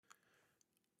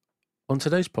On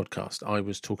today's podcast, I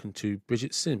was talking to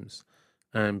Bridget Sims,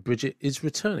 and Bridget is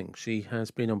returning. She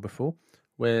has been on before,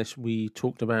 where we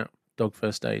talked about dog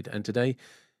first aid, and today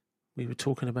we were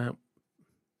talking about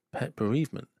pet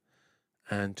bereavement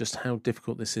and just how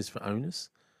difficult this is for owners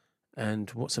and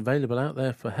what's available out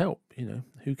there for help. You know,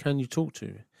 who can you talk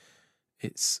to?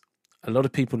 It's a lot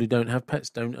of people who don't have pets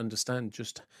don't understand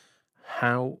just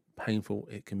how painful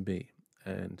it can be.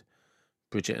 And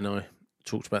Bridget and I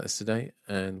talked about this today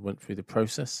and went through the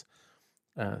process.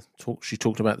 She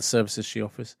talked about the services she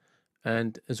offers,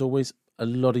 and as always, a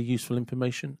lot of useful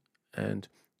information. And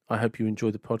I hope you enjoy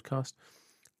the podcast.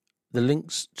 The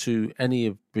links to any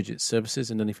of Bridget's services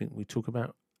and anything we talk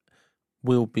about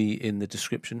will be in the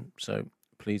description, so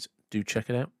please do check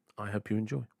it out. I hope you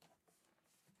enjoy.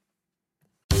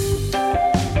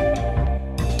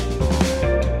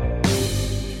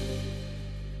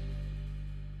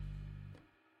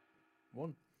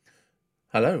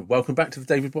 Hello, welcome back to the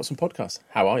David Watson podcast.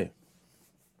 How are you?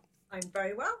 I'm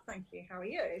very well, thank you. How are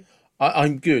you?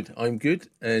 I'm good.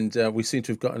 And we seem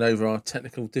to have gotten over our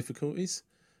technical difficulties.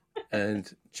 And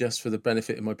just for the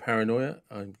benefit of my paranoia,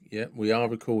 we are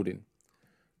recording.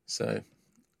 So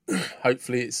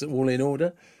hopefully it's all in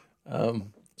order.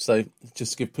 So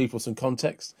just to give people some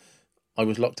context, I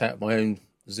was locked out of my own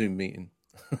Zoom meeting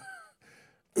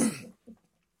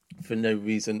for no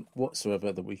reason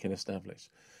whatsoever that we can establish.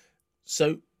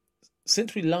 So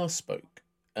since we last spoke,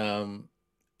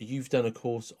 you've done a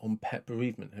course on pet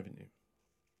bereavement, haven't you?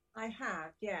 I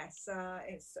have, yes.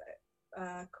 It's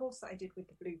a course that I did with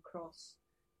the Blue Cross.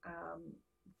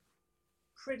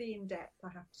 Pretty in-depth, I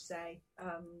have to say,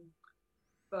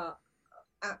 but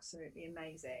absolutely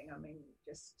amazing. I mean,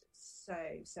 just so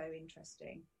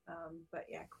interesting. But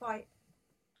yeah,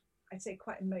 I'd say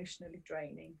quite emotionally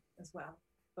draining as well,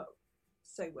 but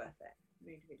so worth it.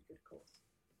 Really, really good course.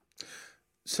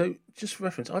 So, just for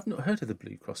reference, I've not heard of the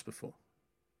Blue Cross before.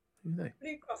 Who are they?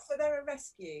 Blue Cross, so they're a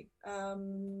rescue.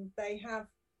 They have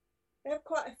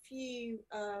quite a few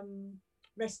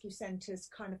rescue centres,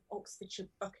 kind of Oxfordshire,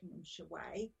 Buckinghamshire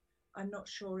way. I'm not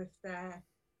sure if they're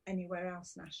anywhere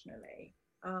else nationally,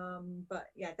 but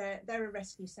yeah, they're a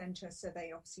rescue centre, so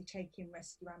they obviously take in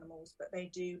rescue animals, but they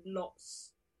do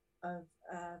lots of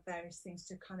various things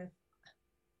to kind of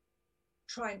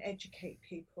try and educate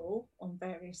people on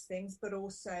various things, but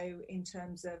also in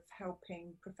terms of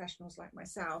helping professionals like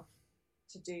myself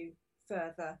to do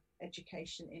further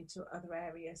education into other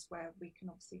areas where we can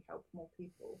obviously help more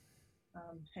people,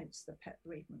 hence the pet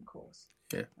bereavement course.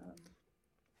 Yeah.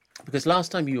 Because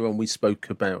last time you were on, we spoke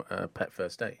about pet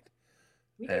first aid.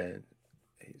 And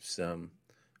it's and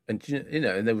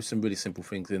and there were some really simple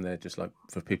things in there, just like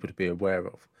for people to be aware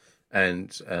of,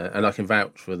 and I can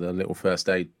vouch for the little first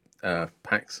aid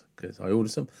packs because I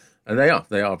ordered some, and they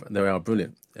are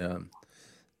brilliant.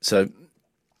 So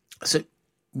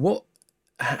what?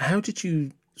 How did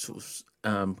you sort of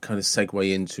kind of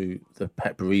segue into the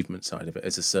pet bereavement side of it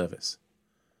as a service?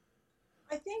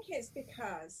 I think it's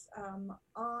because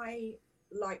I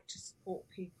like to support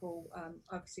people.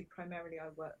 Obviously, primarily I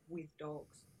work with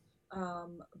dogs,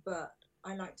 but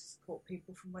I like to support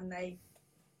people from when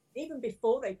even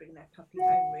before they bring their puppy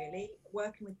home, really,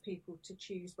 working with people to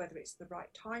choose whether it's the right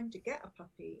time to get a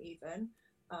puppy, even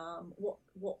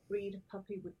what breed of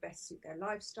puppy would best suit their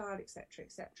lifestyle, etc.,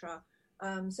 etc.,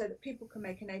 so that people can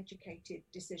make an educated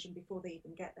decision before they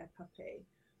even get their puppy.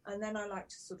 And then I like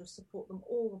to sort of support them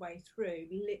all the way through,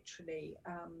 literally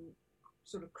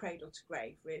sort of cradle to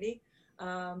grave, really.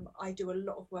 I do a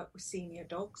lot of work with senior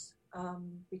dogs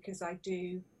because I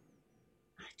do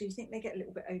think they get a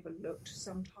little bit overlooked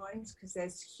sometimes because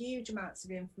there's huge amounts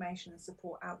of information and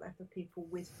support out there for people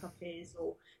with puppies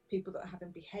or people that are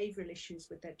having behavioural issues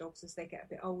with their dogs as they get a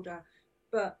bit older.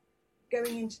 But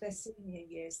going into their senior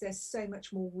years, there's so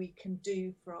much more we can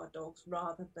do for our dogs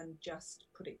rather than just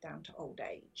put it down to old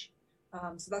age.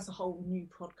 So that's a whole new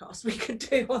podcast we could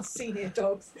do on senior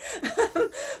dogs.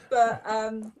 But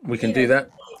we can do that.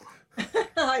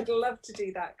 I'd love to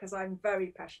do that because I'm very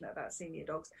passionate about senior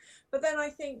dogs. But then I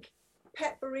think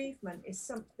pet bereavement is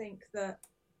something that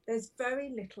there's very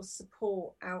little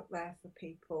support out there for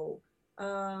people.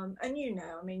 And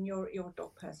I mean, you're a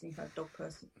dog person, you've had dogs all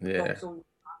your life.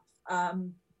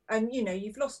 And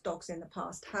you've lost dogs in the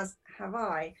past, have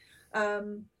I?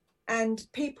 And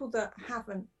people that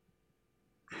haven't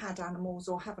had animals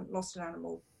or haven't lost an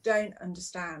animal don't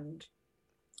understand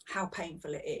how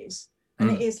painful it is. And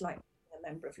it is like a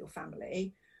member of your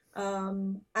family.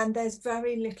 And there's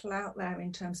very little out there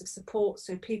in terms of support.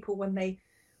 So people, when they're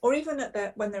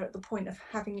at the point of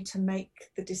having to make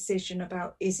the decision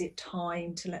about is it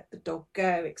time to let the dog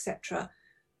go, etc.,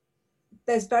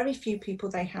 there's very few people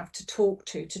they have to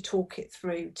talk it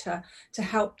through, to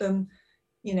help them,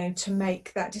 to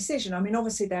make that decision. I mean,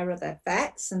 obviously there are their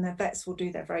vets, and their vets will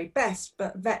do their very best,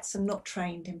 but vets are not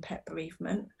trained in pet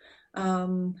bereavement.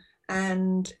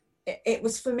 And it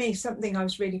was, for me, something I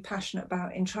was really passionate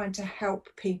about, in trying to help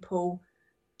people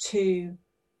to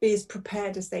be as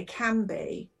prepared as they can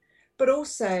be, but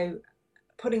also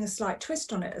putting a slight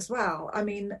twist on it as well. I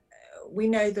mean, we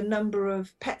know the number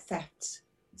of pet thefts,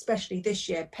 especially this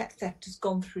year. Pet theft has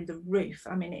gone through the roof.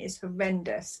 I mean, it is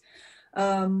horrendous.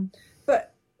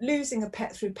 But losing a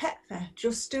pet through pet theft,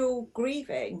 you're still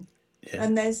grieving. Yeah.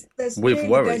 And there's with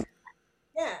worry.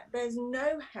 there's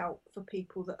no help for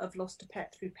people that have lost a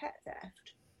pet through pet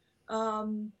theft.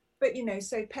 But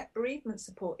so pet bereavement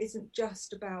support isn't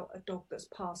just about a dog that's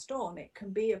passed on. It can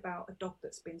be about a dog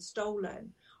that's been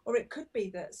stolen, or it could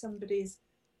be that somebody's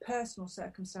personal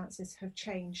circumstances have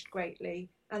changed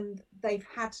greatly and they've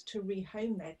had to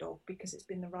rehome their dog because it's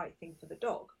been the right thing for the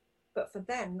dog. But for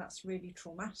them, that's really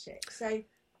traumatic. So,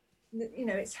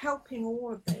 it's helping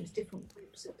all of those different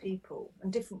groups of people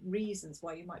and different reasons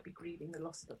why you might be grieving the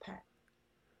loss of a pet.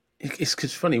 It's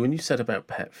cause funny, when you said about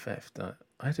pet theft, I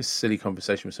had a silly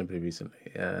conversation with somebody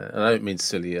recently, and I don't mean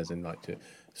silly as in like to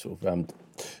sort of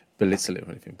belittle it or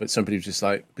anything, but somebody was just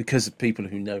like, because people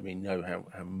who know me know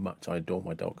how much I adore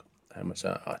my dog, how much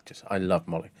I love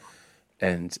Molly,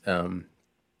 and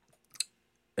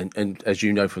as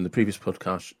you know from the previous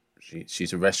podcast,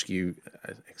 she's a rescue,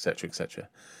 etc., etc.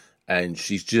 And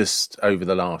she's just, over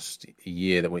the last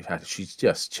year that we've had, she's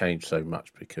just changed so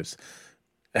much because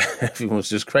everyone's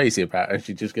just crazy about her.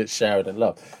 She just gets showered in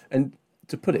love. And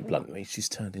to put it bluntly, she's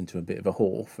turned into a bit of a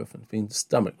whore for being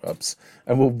stomach rubs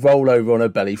and will roll over on her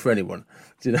belly for anyone.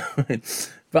 Do you know what I mean?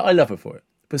 But I love her for it.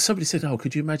 But somebody said, oh,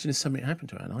 could you imagine if something happened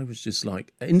to her? And I was just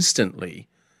like, instantly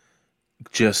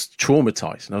just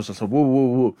traumatized. And I was just like, whoa, whoa,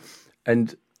 whoa.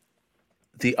 And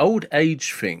the old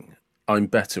age thing I'm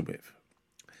better with.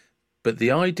 But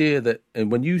the idea that,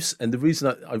 and the reason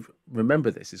I remember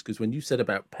this is because when you said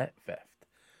about pet theft,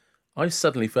 I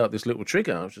suddenly felt this little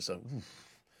trigger. I was just like,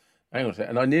 hang on a second.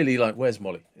 And I nearly like, where's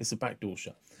Molly? It's the back door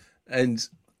shut. And,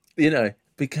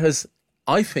 because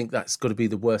I think that's got to be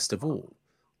the worst of all.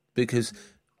 Because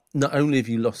not only have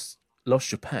you lost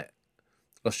your pet,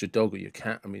 lost your dog or your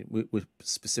cat, I mean, we're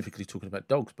specifically talking about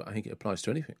dogs, but I think it applies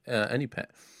to anything, any pet,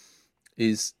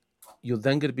 is you're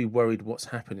then going to be worried what's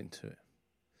happening to it.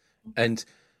 And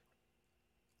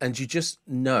you just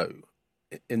know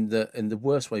in the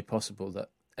worst way possible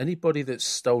that anybody that's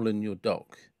stolen your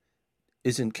dog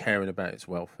isn't caring about its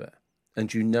welfare,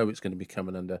 and it's going to be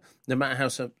coming under, no matter how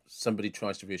somebody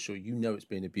tries to reassure you, it's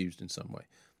being abused in some way,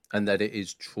 and that it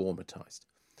is traumatized.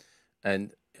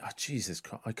 And Jesus,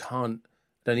 I don't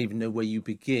even know where you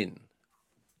begin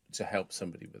to help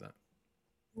somebody with that.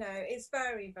 No, it's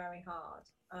very, very hard.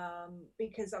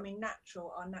 Because I mean,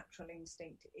 our natural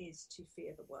instinct is to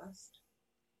fear the worst,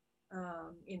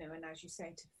 and as you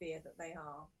say, to fear that they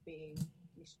are being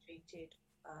mistreated,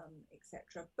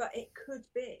 etc. But it could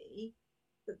be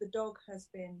that the dog has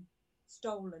been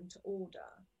stolen to order,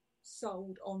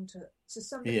 sold on to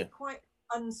somebody quite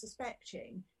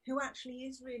unsuspecting, who actually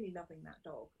is really loving that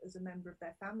dog as a member of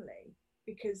their family,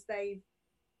 because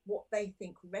what they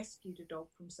think rescued a dog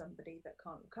from somebody that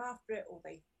can't look after it, or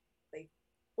they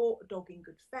bought a dog in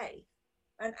good faith,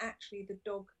 and actually the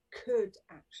dog could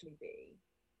actually be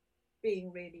being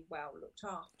really well looked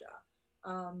after.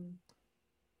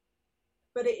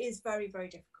 But it is very, very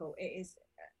difficult. It's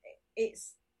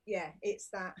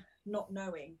that not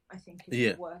knowing, I think,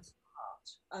 is the worst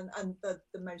part, and the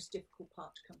most difficult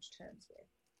part to come to terms with,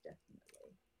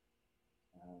 definitely.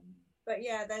 But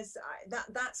yeah, there's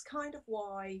that's kind of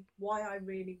why I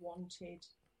really wanted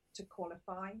to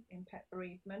qualify in pet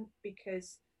bereavement,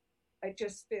 because I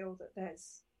just feel that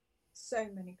there's so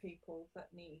many people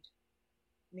that need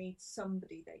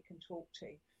somebody they can talk to.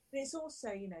 And it's also,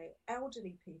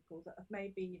 elderly people that have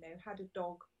maybe, had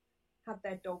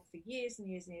their dog for years and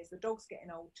years and years. The dog's getting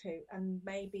old too, and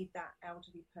maybe that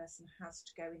elderly person has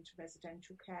to go into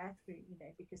residential care through,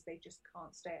 because they just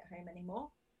can't stay at home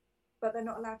anymore, but they're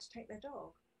not allowed to take their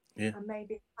dog. Yeah. And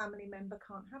maybe a family member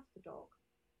can't have the dog.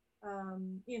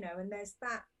 And there's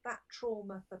that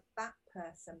trauma for that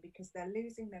person, because they're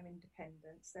losing their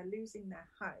independence, they're losing their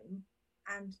home,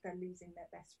 and they're losing their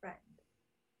best friend.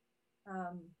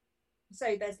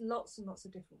 So there's lots and lots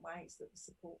of different ways that the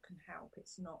support can help.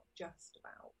 It's not just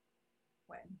about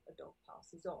when a dog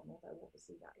passes on, although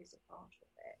obviously that is a part of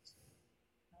it.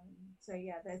 So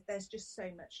yeah, there's just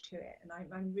so much to it, and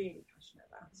I'm really passionate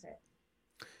about it.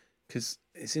 Because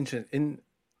it's interesting,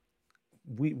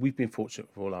 we've been fortunate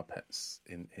with all our pets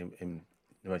in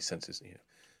most senses,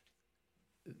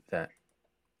 that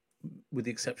with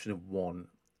the exception of one,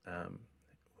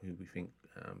 who we think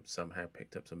somehow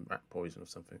picked up some rat poison or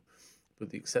something, with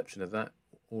the exception of that,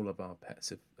 all of our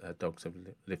pets, dogs, have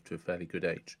lived to a fairly good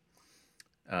age,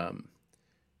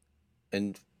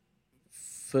 and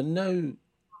for no.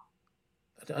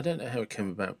 I don't know how it came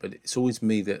about, but it's always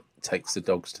me that takes the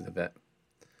dogs to the vet.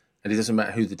 And it doesn't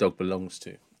matter who the dog belongs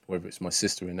to, whether it's my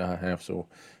sister in her house or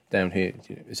down here.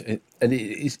 It's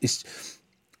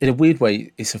in a weird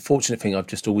way, it's a fortunate thing. I've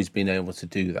just always been able to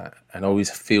do that. And I always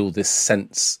feel this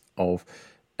sense of,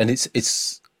 and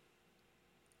it's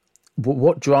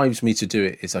what drives me to do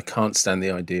it is I can't stand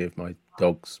the idea of my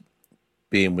dogs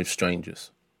being with strangers.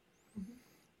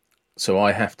 So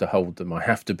I have to hold them. I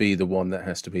have to be the one that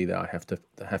has to be there. I have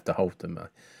to hold them,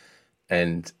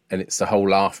 and it's the whole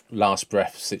last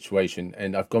breath situation.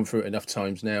 And I've gone through it enough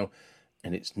times now,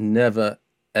 and it's never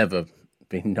ever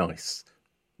been nice.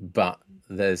 But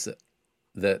there's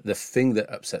the thing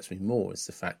that upsets me more is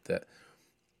the fact that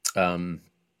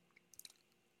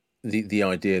the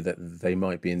idea that they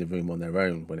might be in the room on their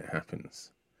own when it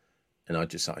happens, and I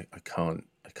just I can't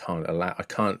allow, I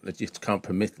just can't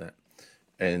permit that.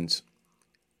 And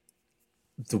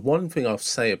the one thing I'll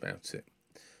say about it,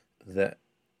 that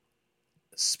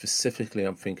specifically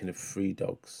I'm thinking of 3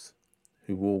 dogs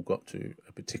who all got to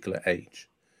a particular age.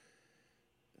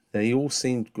 They all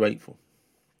seemed grateful.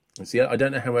 And see, I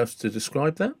don't know how else to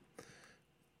describe that,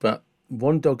 but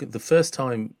one dog, the first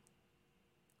time,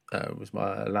 was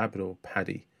my Labrador,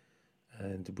 Paddy,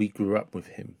 and we grew up with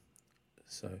him.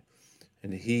 So,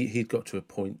 and he'd got to a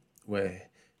point where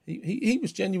he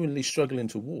was genuinely struggling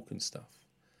to walk and stuff.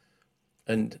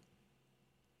 And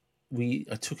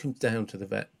I took him down to the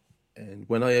vet, and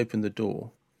when I opened the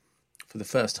door, for the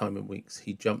first time in weeks,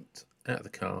 he jumped out of the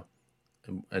car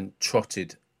and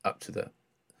trotted up to the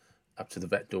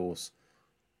vet doors.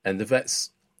 And the vets,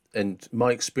 and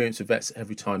my experience of vets,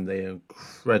 every time, they are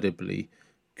incredibly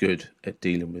good at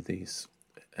dealing with these,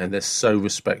 and they're so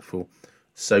respectful,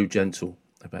 so gentle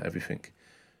about everything.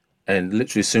 And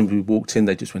literally, as soon as we walked in,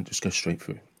 they just go straight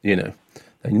through. They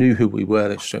knew who we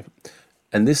were.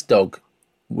 And this dog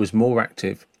was more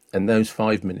active in those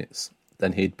 5 minutes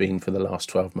than he'd been for the last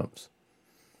 12 months.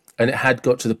 And it had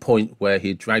got to the point where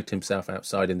he dragged himself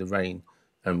outside in the rain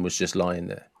and was just lying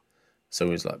there. So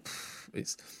he was like,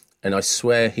 and I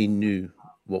swear he knew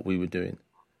what we were doing.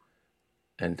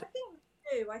 And I think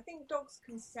they do. I think dogs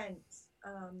can sense,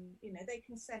 they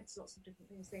can sense lots of different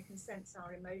things. They can sense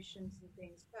our emotions and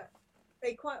things, but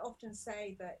they quite often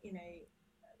say that,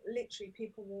 literally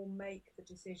people will make the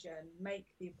decision, make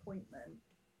the appointment,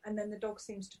 and then the dog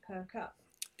seems to perk up.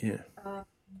 Yeah.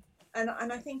 And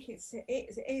I think it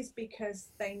is because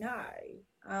they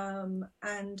know.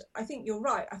 And I think you're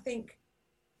right. I think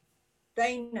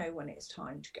they know when it's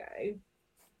time to go.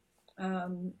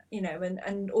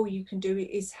 And all you can do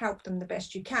is help them the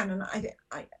best you can. And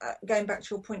I going back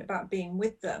to your point about being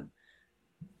with them,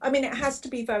 I mean, it has to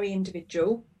be very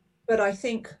individual, but I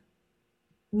think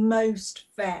most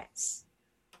vets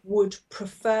would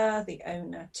prefer the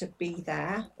owner to be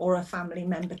there, or a family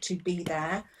member to be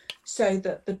there, so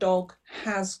that the dog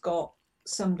has got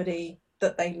somebody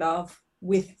that they love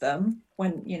with them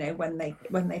when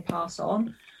they pass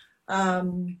on.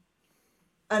 And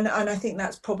I think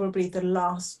that's probably the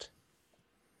last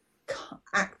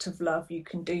act of love you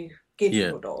can give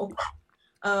your dog.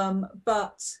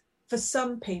 But for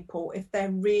some people, if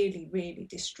they're really, really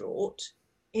distraught,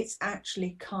 it's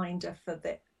actually kinder for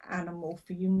the animal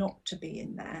for you not to be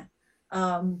in there,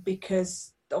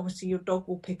 because obviously your dog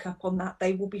will pick up on that.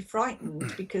 They will be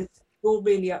frightened because you're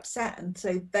really upset, and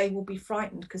so they will be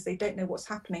frightened because they don't know what's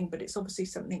happening, but it's obviously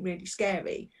something really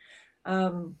scary.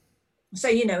 So,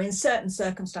 in certain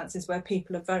circumstances where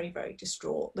people are very, very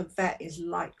distraught, the vet is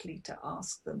likely to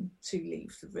ask them to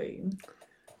leave the room.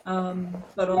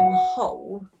 But on the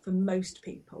whole, for most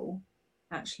people,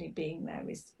 actually being there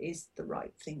is the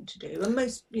right thing to do. And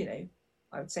most,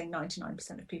 I would say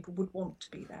 99% of people would want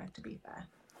to be there, to be fair.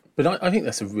 But I think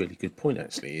that's a really good point,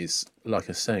 actually, is, like I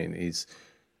was saying, is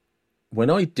when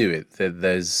I do it,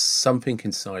 there's something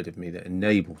inside of me that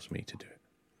enables me to do it,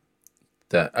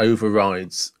 that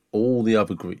overrides all the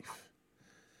other grief.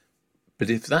 But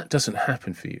if that doesn't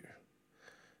happen for you,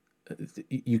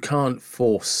 you can't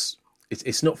force.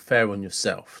 It's not fair on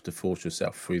yourself to force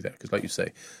yourself through that, because, like you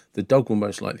say, the dog will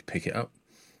most likely pick it up.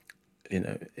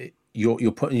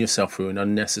 You're putting yourself through an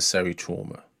unnecessary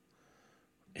trauma.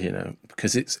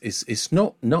 Because it's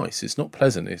not nice. It's not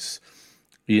pleasant. It's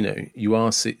you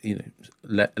are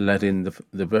letting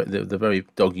the very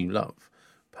dog you love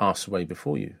pass away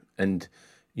before you, and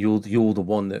you're the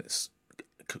one that's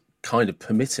kind of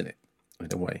permitting it in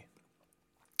a way.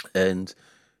 And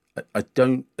I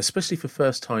don't, especially for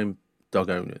first time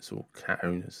dog owners or cat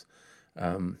owners,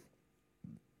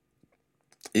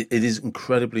 it is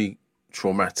incredibly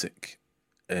traumatic.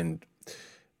 And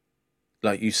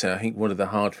like you say, I think one of the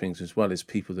hard things as well is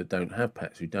people that don't have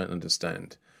pets, who don't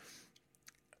understand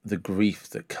the grief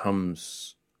that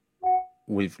comes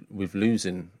with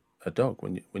losing a dog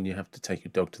when you have to take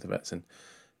your dog to the vets and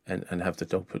have the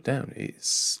dog put down.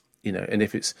 It's, and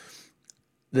if it's,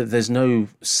 there's no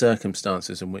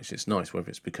circumstances in which it's nice, whether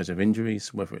it's because of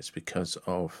injuries, whether it's because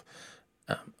of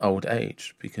old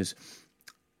age, because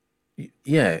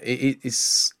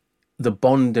it's the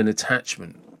bond and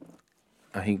attachment,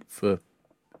 I think,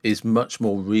 is much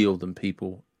more real than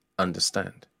people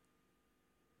understand.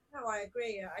 No, I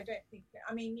agree. I don't think that,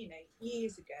 I mean,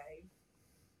 years ago,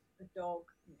 a dog,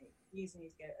 years and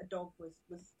years ago, a dog was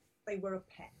they were a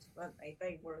pet, weren't they?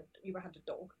 You had a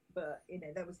dog, but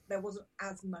there wasn't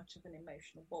as much of an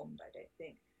emotional bond, I don't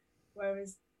think.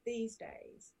 Whereas these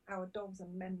days, our dogs are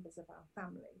members of our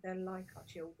family. They're like our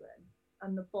children,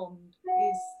 and the bond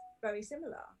is very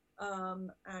similar.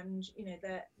 And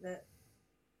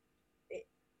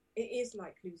it is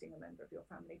like losing a member of your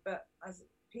family. But as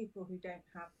people who don't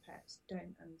have pets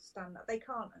don't understand that, they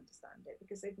can't understand it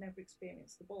because they've never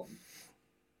experienced the bond.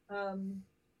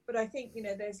 But I think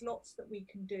there's lots that we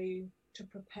can do to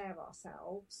prepare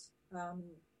ourselves,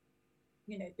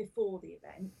 before the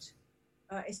event.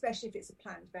 Especially if it's a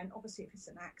planned event. Obviously, if it's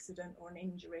an accident or an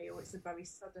injury or it's a very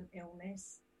sudden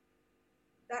illness,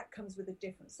 that comes with a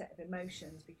different set of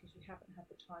emotions because you haven't had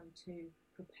the time to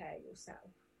prepare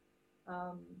yourself.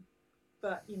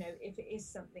 But if it is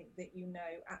something that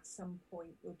at some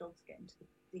point your dog's getting to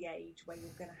the age where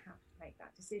you're going to have to make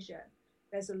that decision,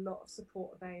 there's a lot of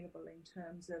support available in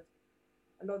terms of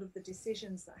a lot of the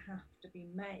decisions that have to be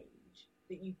made,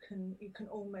 that you can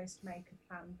almost make a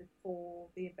plan before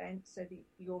the event so that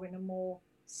you're in a more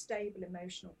stable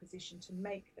emotional position to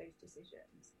make those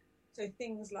decisions. So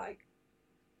things like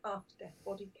after death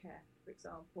body care, for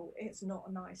example, it's not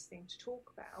a nice thing to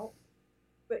talk about,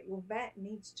 but your vet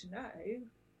needs to know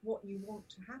what you want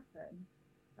to happen.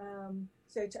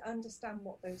 So to understand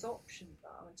what those options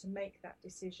are and to make that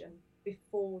decision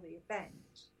before the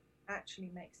event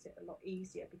actually makes it a lot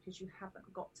easier, because you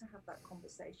haven't got to have that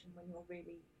conversation when you're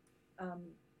really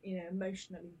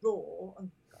emotionally raw and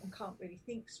can't really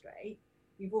think straight.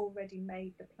 You've already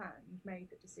made the plan, you've made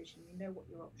the decision, you know what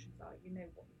your options are, you know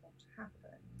what you want to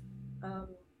happen,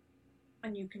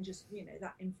 and you can just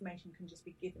that information can just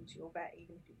be given to your vet,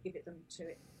 even if you give it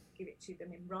to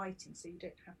them in writing, so you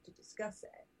don't have to discuss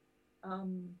it.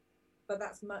 But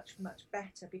that's much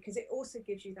better, because it also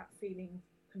gives you that feeling of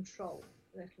control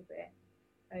a little bit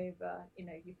over,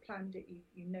 you've planned it,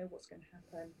 you know what's going to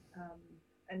happen,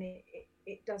 and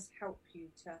it does help you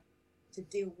to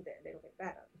deal with it a little bit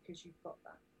better, because you've got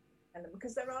that element.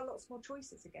 Because there are lots more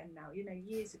choices again now.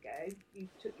 Years ago, you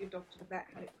took your dog to the vet,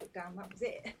 had it put down, that was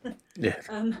it. Yeah.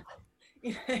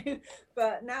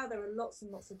 But now there are lots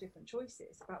and lots of different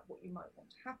choices about what you might want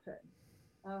to happen.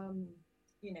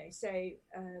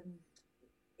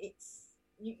 It's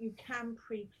you can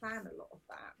pre-plan a lot of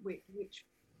that, which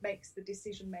makes the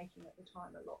decision making at the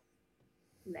time a lot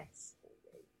less for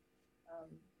you,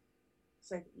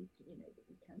 so that you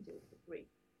can deal with the grief.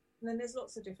 And then there's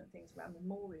lots of different things around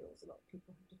memorials. A lot of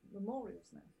people have different memorials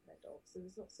now for their dogs, so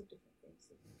there's lots of different things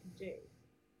that you can do.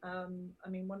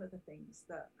 One of the things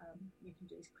that you can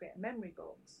do is create a memory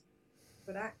box.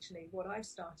 But actually, what I've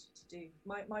started to do,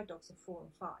 my dogs are 4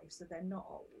 and 5, so they're not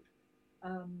old.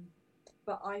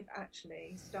 But I've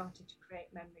actually started to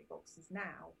create memory boxes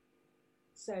now,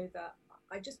 so that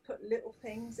I just put little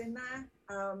things in there,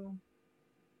 and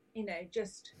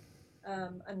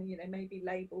maybe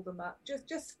label them up,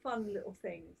 just fun little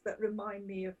things that remind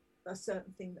me of a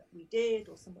certain thing that we did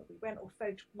or somewhere we went, or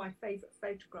my favourite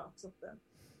photographs of them.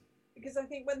 Because I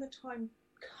think when the time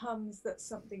comes that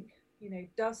something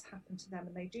does happen to them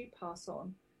and they do pass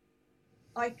on,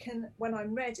 I can, when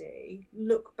I'm ready,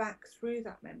 look back through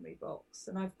that memory box,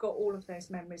 and I've got all of those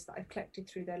memories that I've collected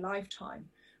through their lifetime.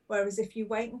 Whereas if you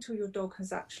wait until your dog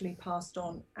has actually passed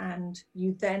on and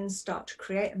you then start to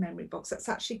create a memory box, that's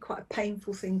actually quite a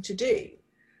painful thing to do.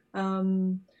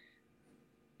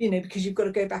 Because you've got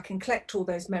to go back and collect all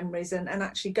those memories, and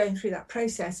actually going through that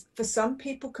process, for some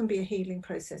people can be a healing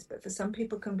process, but for some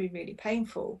people can be really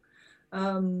painful.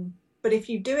 But if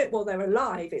you do it while they're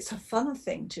alive, it's a fun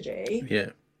thing to do. Yeah.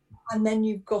 And then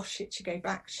you've got it to go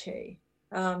back to.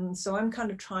 So I'm kind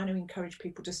of trying to encourage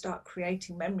people to start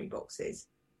creating memory boxes.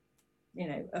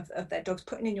 of their dogs,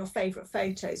 putting in your favourite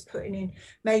photos, putting in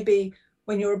maybe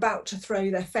when you're about to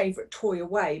throw their favourite toy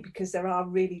away because there are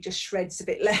really just shreds of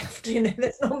it left,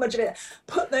 there's not much of it,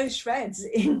 put those shreds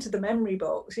into the memory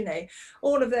box,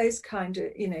 all of those kind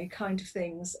of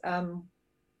things,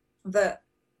 that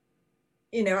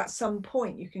at some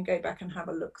point you can go back and have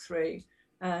a look through,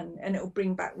 and it'll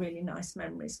bring back really nice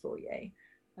memories for you.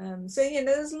 So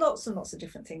there's lots and lots of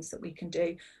different things that we can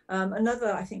do.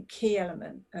 Another, I think, key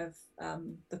element of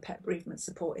the pet bereavement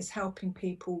support is helping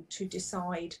people to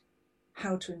decide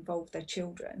how to involve their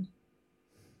children.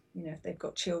 If they've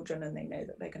got children and they know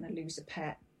that they're going to lose a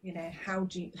pet, how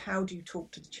do you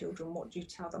talk to the children? What do you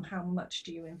tell them? How much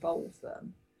do you involve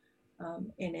them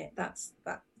in it? That's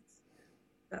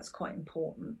quite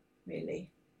important,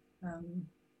 really.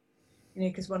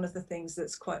 Because one of the things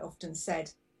that's quite often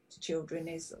said to children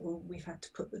is, well, we've had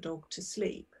to put the dog to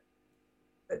sleep.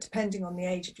 But depending on the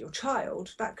age of your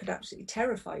child, that could absolutely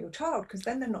terrify your child, because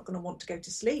then they're not going to want to go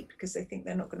to sleep because they think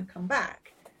they're not going to come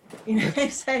back.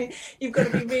 So you've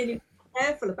got to be really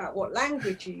careful about what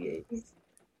language you use,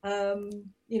 and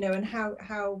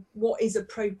how what is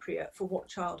appropriate for what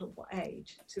child at what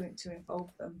age to involve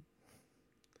them.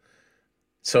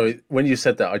 So when you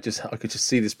said that, I could just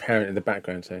see this parent in the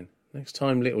background saying, next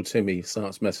time little Timmy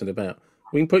starts messing about,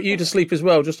 we can put you to sleep as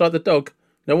well, just like the dog.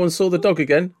 No one saw the dog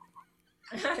again.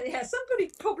 Yeah, somebody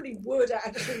probably would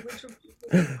actually. Which would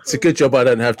it's a good job I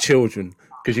don't have children,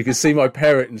 because you can see my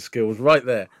parenting skills right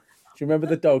there. Do you remember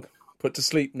the dog? Put to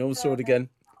sleep, no one saw it again.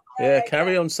 Yeah,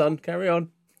 carry on, son, carry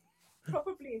on.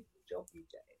 Probably a good job you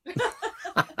did.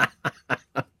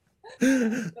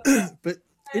 But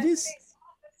it is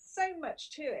so much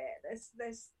to it.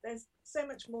 There's so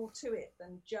much more to it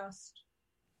than just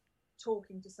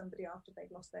talking to somebody after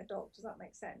they've lost their dog. Does that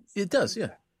make sense? It does,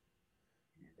 yeah.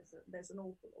 There's an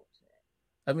awful lot to it.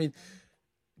 I mean,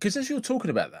 because as you're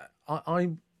talking about that,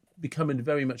 I'm becoming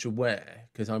very much aware,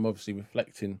 because I'm obviously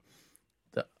reflecting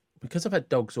that because I've had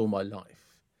dogs all my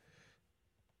life,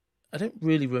 I don't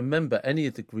really remember any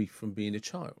of the grief from being a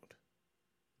child.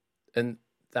 And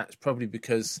that's probably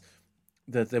because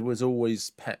there was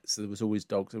always pets, there was always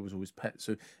dogs, there was always pets.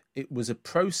 So it was a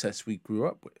process we grew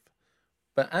up with.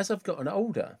 But as I've gotten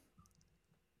older,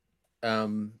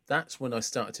 that's when I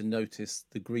started to notice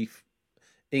the grief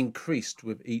increased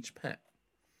with each pet.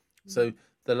 So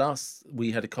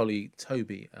we had a collie,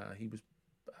 Toby. He was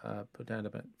put down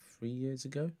about 3 years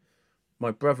ago.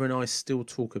 My brother and I still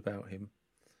talk about him,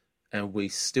 and we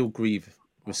still grieve.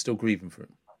 We're still grieving for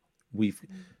him.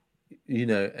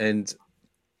 And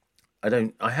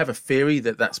I have a theory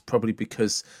that that's probably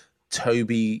because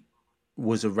Toby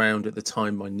was around at the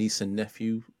time my niece and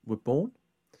nephew were born,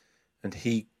 and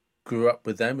he grew up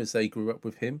with them as they grew up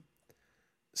with him.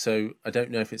 So I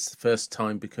don't know if it's the first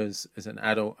time, because as an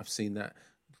adult I've seen that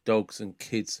dogs and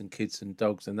kids and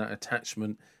dogs, and that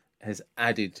attachment has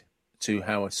added to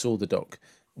how I saw the dog,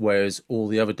 whereas all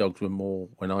the other dogs were more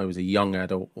when I was a young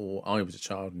adult or I was a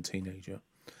child and teenager.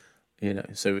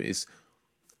 So it's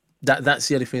that's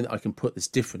the only thing that I can put that's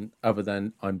different, other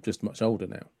than I'm just much older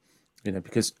now.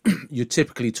 Because you're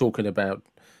typically talking about,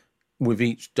 with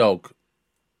each dog,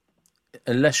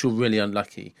 unless you're really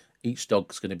unlucky, each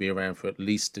dog's going to be around for at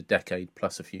least a decade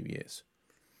plus a few years.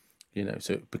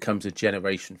 So it becomes a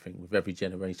generation thing. With every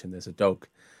generation, there's a dog.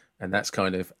 And that's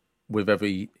kind of, with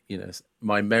every,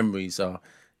 my memories are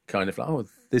kind of like, oh,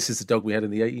 this is the dog we had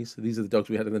in the 80s. These are the dogs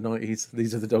we had in the 90s.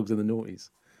 These are the dogs in the noughties.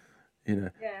 Yeah,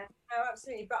 no,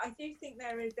 absolutely. But I do think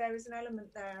there is an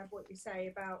element there of what you say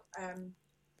about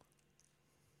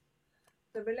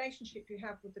the relationship you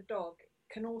have with the dog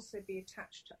can also be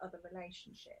attached to other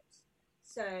relationships.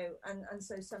 So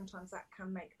so sometimes that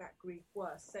can make that grief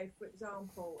worse. So, for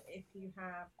example, if you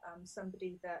have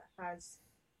somebody that has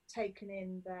taken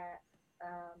in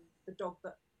the dog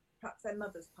that perhaps their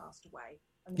mother's passed away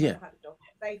and they've had a dog,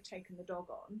 they've taken the dog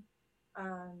on,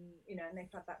 and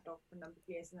they've had that dog for a number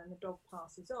of years, and then the dog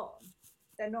passes on.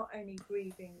 They're not only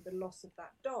grieving the loss of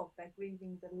that dog, they're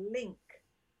grieving the link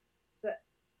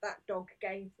that dog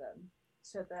gave them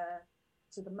to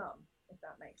the mum, if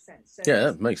that makes sense. So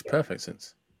that makes perfect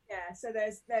sense. Yeah, so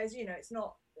there's it's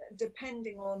not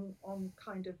depending on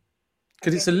kind of,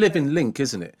 because it's a living link,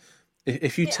 isn't it?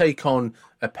 If you take on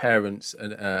a parent's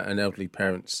an elderly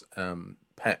parent's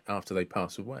pet after they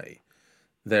pass away,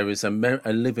 there is a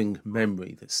living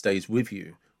memory that stays with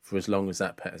you for as long as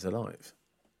that pet is alive.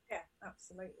 Yeah,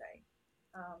 absolutely.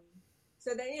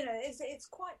 So then it's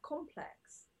quite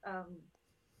complex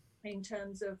in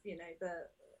terms of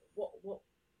what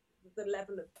the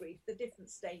level of grief, the different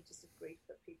stages of grief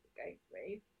that people go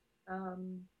through,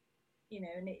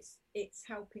 and it's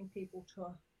helping people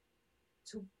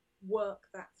to work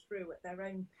that through at their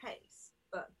own pace,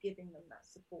 but giving them that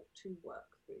support to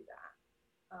work through that.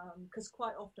 Because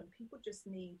quite often people just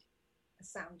need a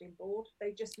sounding board.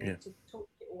 They just need to talk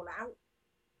it all out,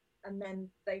 and then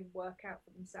they work out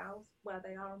for themselves where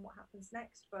they are and what happens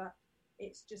next. But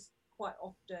it's just quite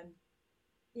often,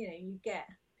 you get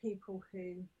people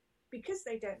who, because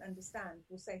they don't understand,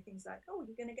 will say things like, "Oh,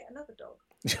 you're going to get another dog."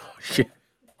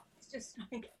 It's just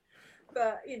like,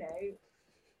 but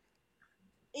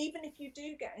even if you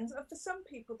do get, and for some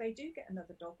people they do get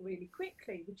another dog really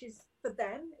quickly, which is for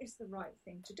them is the right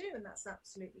thing to do, and that's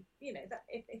absolutely, that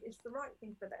if it's the right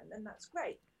thing for them, then that's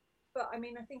great. But I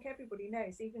mean, I think everybody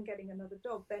knows, even getting another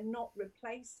dog, they're not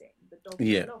replacing the dog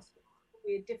they lost.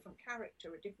 Be a different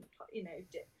character, a different,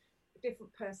 a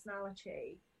different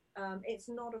personality. It's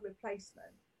not a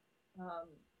replacement.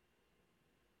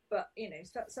 But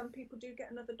some people do get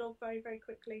another dog very, very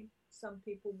quickly. Some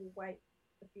people will wait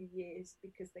a few years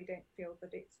because they don't feel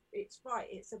that it's right.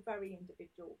 It's a very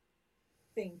individual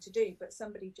thing to do. But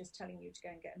somebody just telling you to go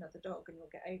and get another dog and you'll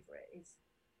get over it is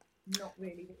not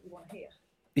really what you want to hear.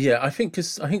 Yeah, I think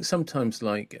sometimes,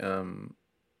 like,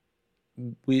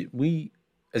 we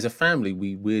as a family,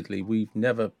 we've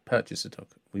never purchased a dog.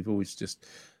 We've always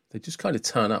they just kind of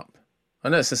turn up. I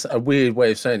know it's a weird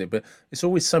way of saying it, but it's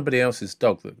always somebody else's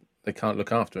dog that they can't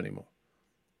look after anymore.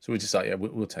 So we're just like, yeah,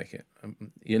 we'll take it.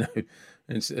 And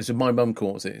as my mum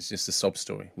calls it, it's just a sob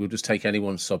story. We'll just take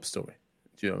anyone's sob story.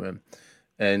 Do you know what I mean?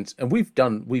 And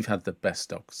we've had the best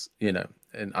dogs,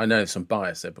 and I know there's some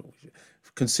bias there, but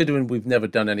considering we've never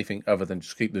done anything other than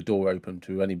just keep the door open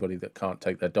to anybody that can't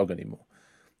take their dog anymore,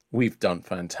 we've done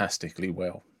fantastically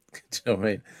well. Do you know what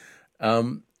I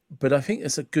mean? But I think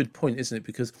it's a good point, isn't it?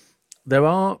 Because there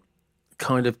are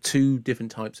kind of two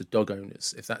different types of dog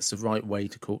owners, if that's the right way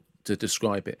to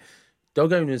describe it.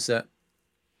 Dog owners that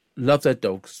love their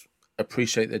dogs,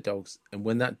 appreciate their dogs, and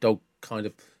when that dog kind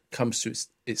of comes to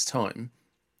its time,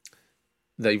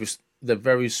 they're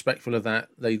very respectful of that.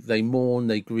 They mourn,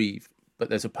 they grieve, but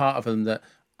there's a part of them that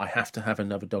I have to have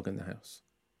another dog in the house.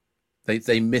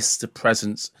 They miss the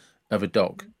presence of a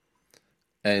dog,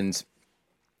 and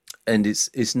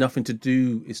it's nothing to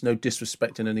do. It's no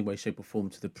disrespect in any way, shape, or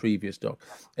form to the previous dog.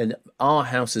 And our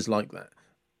house is like that.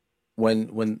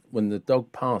 When the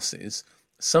dog passes,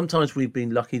 sometimes we've been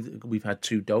lucky that we've had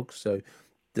two dogs, so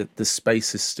the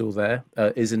space is still there.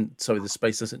 The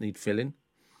space doesn't need filling.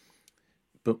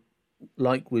 But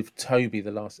like with Toby,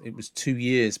 it was 2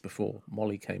 years before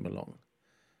Molly came along.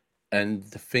 And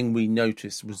the thing we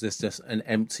noticed was there's just an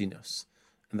emptiness.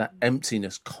 And that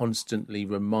emptiness constantly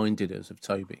reminded us of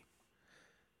Toby.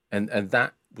 And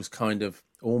that was kind of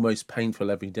almost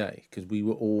painful every day because we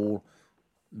were all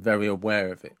very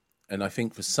aware of it. And I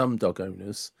think for some dog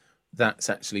owners, that's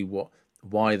actually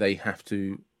why they have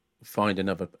to find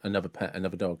another pet,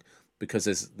 another dog, because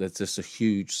there's just a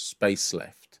huge space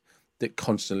left that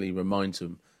constantly reminds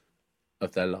them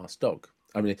of their last dog.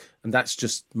 I mean, and that's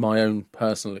just my own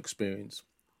personal experience.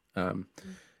 And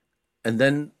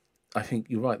then I think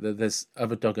you're right that there's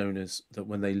other dog owners that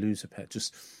when they lose a pet,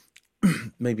 just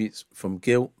maybe it's from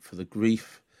guilt, for the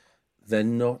grief, they're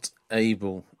not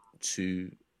able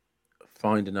to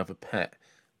find another pet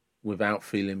without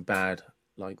feeling bad,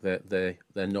 like they're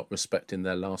not respecting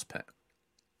their last pet.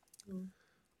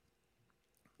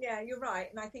 Yeah, you're right,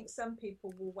 and I think some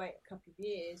people will wait a couple of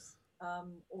years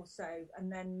or so,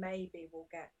 and then maybe we'll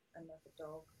get another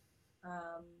dog.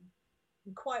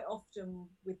 And quite often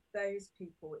with those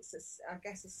people, it's I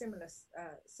guess a similar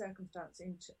circumstance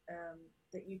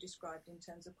that you described, in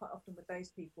terms of quite often with those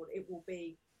people, it will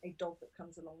be a dog that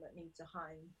comes along that needs a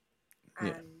home,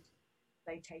 and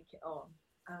they take it on.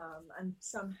 And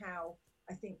somehow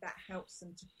I think that helps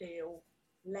them to feel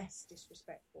less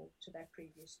disrespectful to their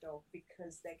previous dog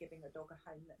because they're giving a dog a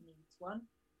home that needs one.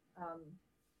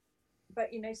 But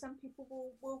some people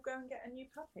will go and get a new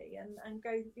puppy and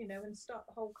go, and start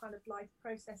the whole kind of life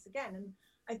process again. And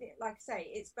I think, like I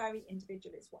say, it's very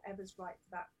individual. It's whatever's right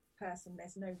for that person.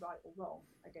 There's no right or wrong,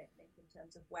 I don't think, in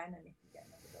terms of when and if you get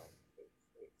another dog.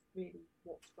 It's really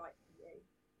what's right for you.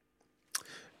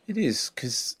 It is,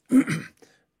 because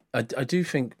I do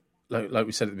think, like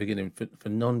we said at the beginning, for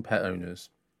non-pet owners,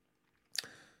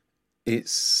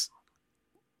 it's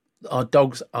our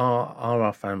dogs are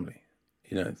our family,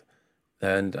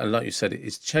 and like you said,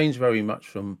 it's changed very much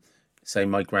from, say,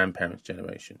 my grandparents'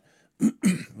 generation,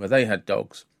 where they had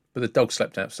dogs, but the dog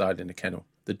slept outside in a kennel.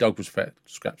 The dog was fed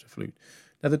scraps of food.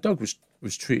 Now, the dog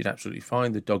was treated absolutely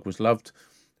fine. The dog was loved,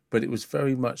 but it was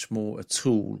very much more a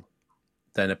tool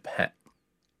than a pet,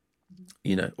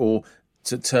 or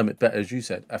to term it better, as you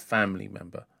said, a family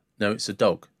member. No, it's a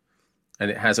dog.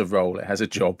 and it has a role, it has a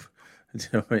job. Do you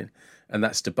know what I mean? And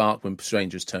that's to bark when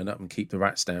strangers turn up and keep the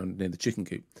rats down near the chicken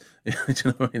coop. Do you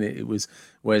know what I mean? It was,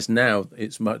 whereas now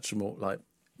it's much more like,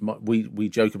 we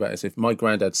joke about this. If my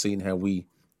granddad's seen how we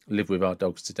live with our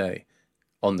dogs today,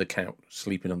 on the couch,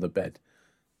 sleeping on the bed,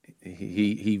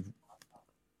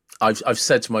 I've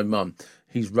said to my mum,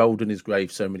 he's rolled in his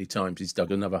grave so many times he's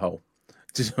dug another hole.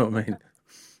 Do you know what I mean?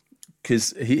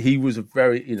 Because he was a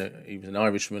very, he was an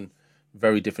Irishman,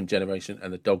 very different generation,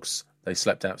 and the dogs, they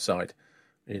slept outside,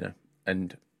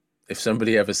 and if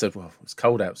somebody ever said, well, it's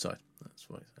cold outside, that's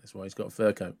why he's got a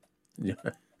fur coat. Yeah.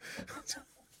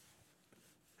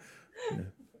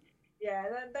 Yeah,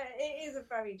 it is a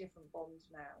very different bond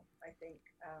now, I think,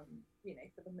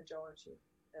 for the majority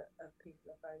of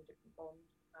people, a very different bond.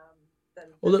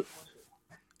 Well, look,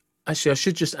 actually, I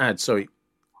should just add, sorry,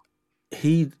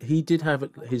 he did have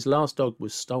his last dog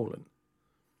was stolen,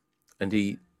 and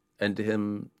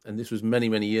this was many,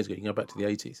 many years ago. You can go back to the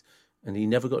 80s, and he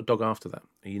never got a dog after that.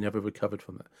 He never recovered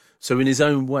from that. So in his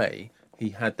own way, he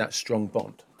had that strong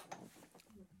bond,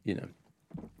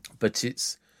 But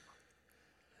it's,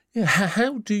 yeah.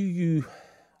 How do you,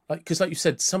 because like you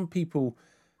said, some people,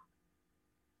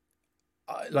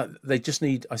 they just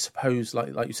need, I suppose,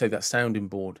 like you say, that sounding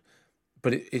board,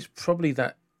 but it's probably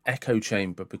that echo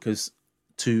chamber, because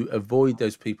to avoid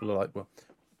those people are like, well,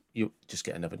 you just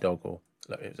get another dog, or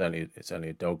like, it's only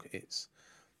a dog. It's,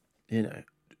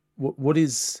 what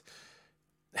is,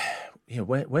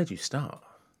 where do you start?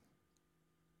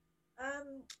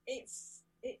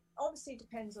 It obviously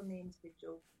depends on the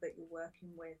individual that you're working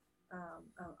with,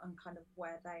 and kind of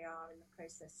where they are in the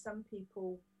process. Some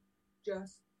people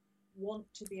just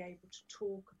want to be able to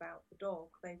talk about the dog.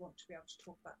 They want to be able to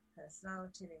talk about the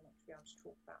personality. They want to be able to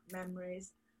talk about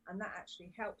memories, and that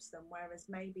actually helps them. Whereas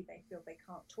maybe they feel they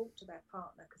can't talk to their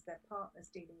partner because their partner's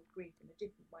dealing with grief in a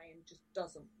different way and just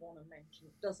doesn't want to mention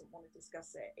it, doesn't want to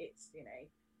discuss it. It's,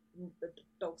 the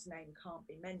dog's name can't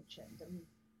be mentioned. And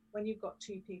when you've got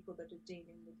two people that are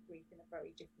dealing with grief in a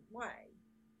very different way,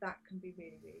 that can be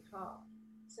really, really hard.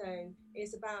 So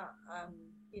it's about,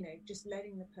 just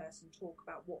letting the person talk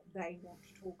about what they want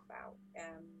to talk about.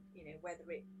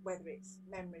 Whether it's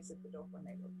memories of the dog when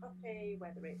they were a puppy,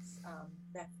 whether it's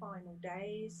their final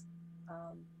days,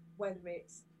 whether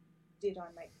it's, did I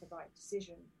make the right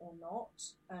decision or not?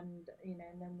 And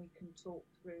and then we can talk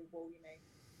through, well,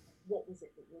 what was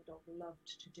it that your dog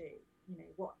loved to do?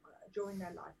 What during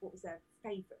their life, what was their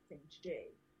favourite thing to do?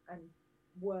 And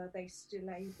were they still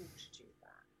able to do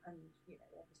that? And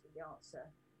obviously the answer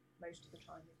most of the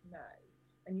time is no.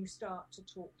 And you start to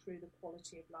talk through the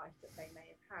quality of life that they may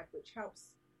have had, which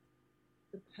helps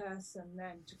the person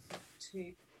then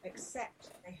to accept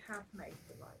that they have made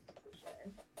the right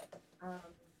decision.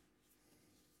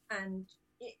 And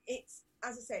it's,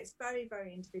 as I say, it's very,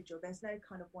 very individual. There's no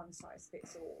kind of one size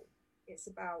fits all. It's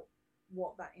about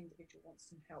what that individual wants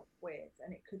some help with,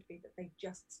 and it could be that they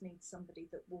just need somebody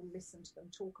that will listen to them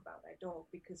talk about their dog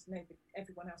because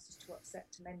everyone else is too upset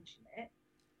to mention it,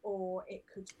 or it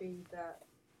could be that,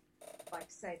 like I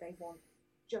say, they want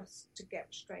just to get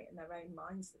straight in their own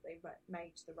minds that they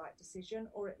made the right decision,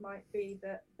 or it might be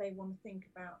that they want to think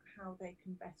about how they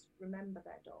can best remember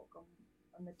their dog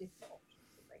and the different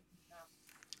options that they can have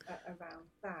around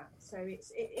that. So it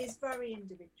is very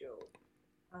individual,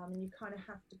 and you kind of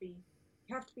have to be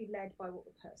led by what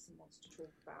the person wants to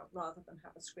talk about, rather than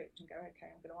have a script and go,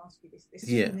 okay, I'm going to ask you this.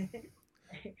 Yeah.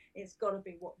 It's got to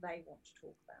be what they want to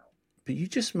talk about. But you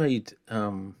just made,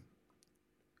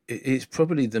 it's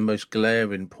probably the most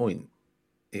glaring point,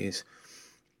 is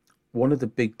one of the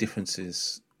big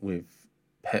differences with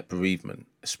pet bereavement,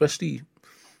 especially,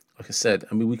 like I said,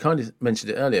 I mean, we kind of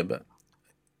mentioned it earlier, but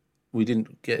we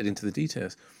didn't get into the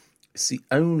details. It's the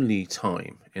only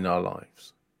time in our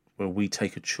lives where we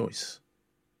take a choice.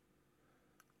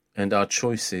 And our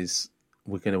choice is,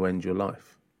 we're going to end your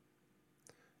life.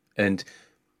 And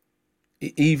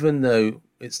even though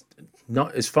it's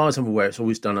not, as far as I'm aware, it's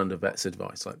always done under vet's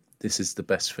advice, like, this is the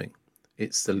best thing,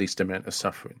 it's the least amount of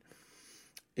suffering,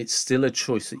 it's still a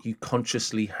choice that you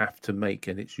consciously have to make,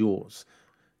 and it's yours.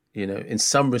 In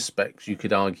some respects, you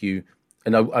could argue,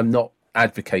 and I'm not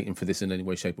advocating for this in any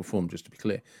way, shape or form, just to be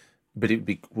clear, but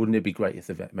wouldn't it be great if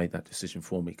the vet made that decision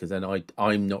for me? Because then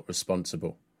I'm not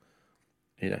responsible.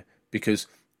 Because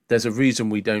there's a reason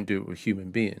we don't do it with human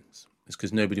beings. It's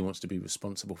because nobody wants to be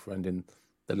responsible for ending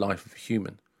the life of a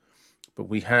human. But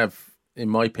we have, in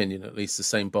my opinion, at least, the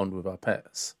same bond with our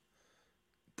pets.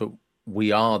 But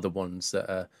we are the ones that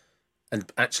are,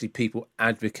 and actually people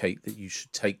advocate that you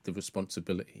should take the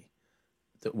responsibility,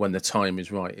 that when the time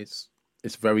is right. It's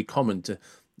very common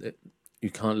that you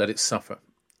can't let it suffer.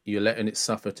 You're letting it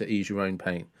suffer to ease your own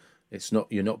pain. It's not.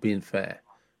 You're not being fair,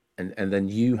 and then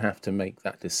you have to make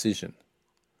that decision.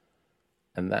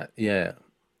 And that, yeah,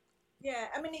 Yeah,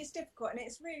 I mean, it's difficult and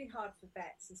it's really hard for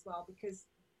vets as well because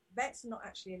vets are not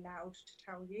actually allowed to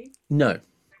tell you. no,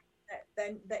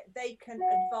 Then they can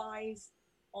advise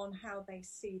on how they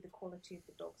see the quality of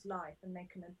the dog's life, and they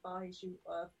can advise you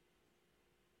of.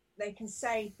 They can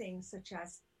say things such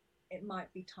as, "It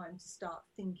might be time to start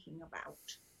thinking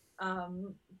about,"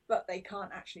 but they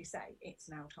can't actually say it's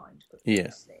now time to put the yeah,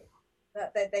 dog to sleep.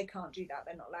 That they can't do that;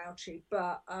 they're not allowed to.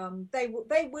 But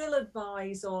they will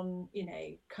advise on,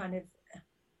 kind of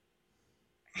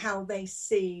how they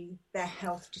see their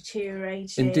health indeed,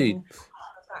 deteriorating,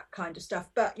 that kind of stuff.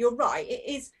 But you're right,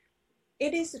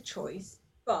 it is a choice.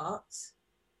 But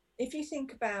if you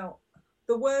think about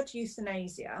the word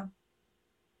euthanasia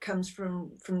comes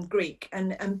from Greek,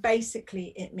 and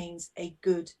basically it means a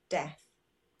good death,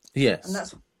 and yes,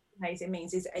 that's what euthanasia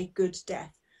means, is a good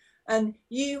death. And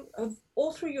you have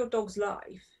all through your dog's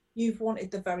life, you've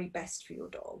wanted the very best for your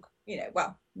dog.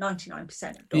 Well,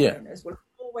 99% of dog yeah. owners will have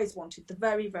always wanted the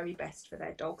very, very best for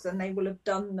their dogs, and they will have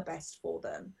done the best for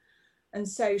them. And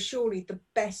so surely the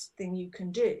best thing you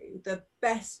can do, the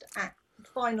best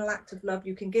final act of love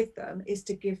you can give them, is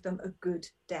to give them a good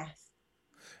death.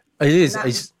 It And is.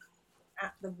 that's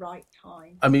at the right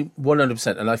time. I mean,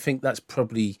 100%, and I think that's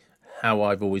probably how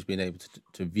I've always been able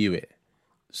to view it.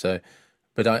 So,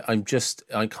 but I'm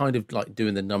kind of like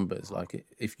doing the numbers. Like,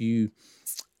 if you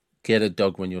get a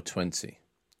dog when you're 20,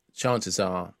 chances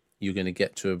are you're going to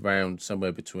get to around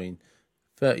somewhere between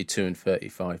 32 and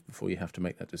 35 before you have to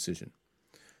make that decision.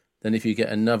 Then if you get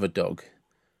another dog,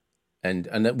 and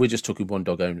we're just talking one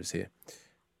dog owners here,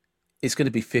 it's going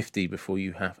to be 50 before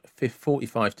you have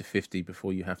 45 to 50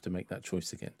 before you have to make that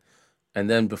choice again. And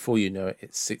then before you know it,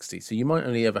 it's 60. So you might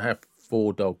only ever have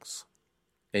 4 dogs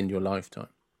in your lifetime.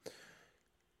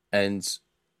 And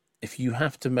if you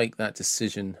have to make that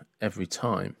decision every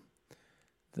time,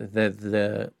 with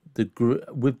the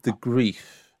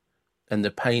grief and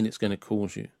the pain it's going to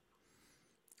cause you,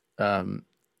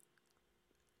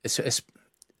 it's do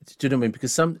you know what I mean?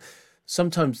 Because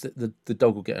sometimes the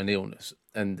dog will get an illness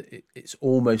and it's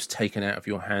almost taken out of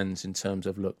your hands in terms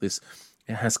of, look, it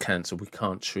has cancer, we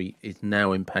can't treat, it's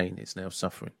now in pain, it's now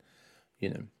suffering,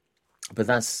 But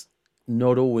that's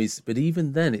not always, but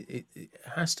even then it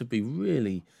has to be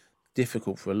really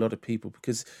difficult for a lot of people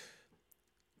because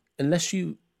unless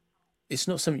it's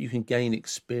not something you can gain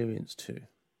experience to.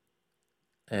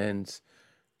 And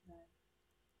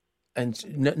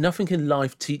nothing in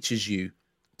life teaches you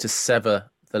to sever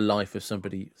the life of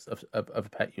somebody, of a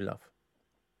pet you love.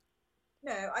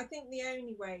 No, I think the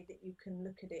only way that you can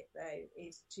look at it though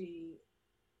is to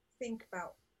think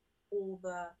about all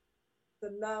the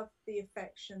love, the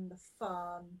affection, the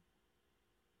fun,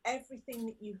 everything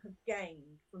that you have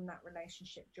gained from that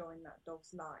relationship during that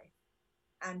dog's life,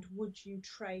 and would you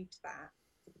trade that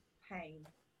for the pain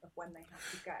of when they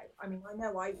have to go? I mean, I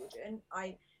know I wouldn't.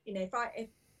 If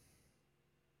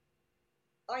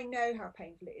I know how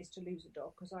painful it is to lose a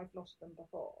dog because I've lost them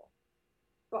before,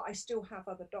 but I still have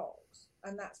other dogs,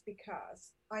 and that's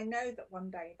because I know that one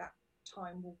day that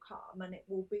time will come and it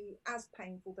will be as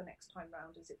painful the next time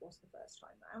round as it was the first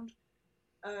time round.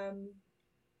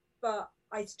 But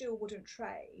I still wouldn't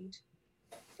trade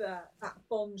that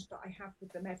bond that I have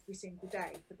with them every single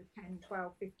day for the 10,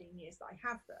 12, 15 years that I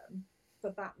have them, for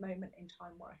that moment in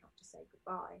time where I have to say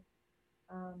goodbye.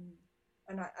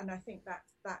 And I think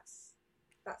that's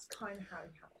kind of how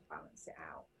you have to balance it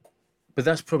out. But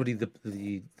that's probably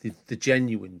the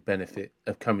genuine benefit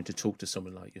of coming to talk to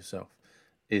someone like yourself,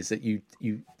 is that you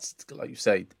like you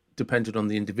say, dependent on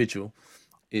the individual,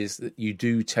 is that you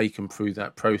do take them through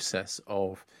that process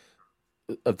of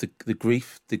the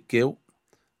grief, the guilt,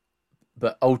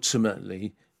 but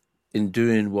ultimately, in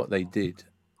doing what they did,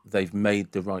 they've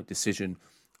made the right decision.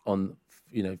 On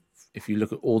if you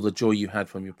look at all the joy you had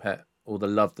from your pet, or the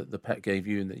love that the pet gave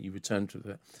you, and that you returned to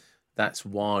it, that's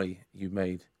why you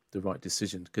made the right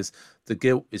decision. Because the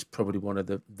guilt is probably one of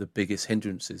the biggest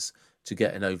hindrances to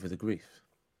getting over the grief.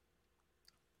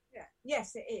 Yeah,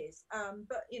 yes, it is.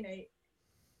 But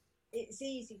it's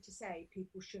easy to say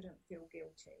people shouldn't feel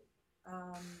guilty.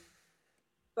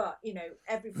 But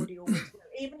everybody always will,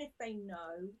 even if they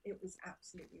know it was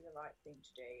absolutely the right thing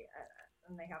to do,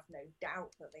 and they have no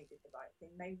doubt that they did the right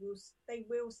thing, they will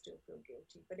still feel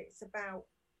guilty. But it's about,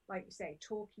 like you say,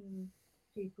 talking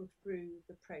people through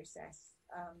the process.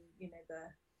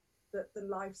 The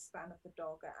lifespan of the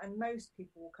dog, and most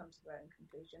people will come to their own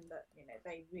conclusion that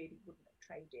they really wouldn't have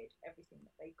traded everything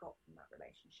that they got from that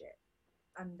relationship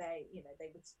and they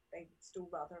would still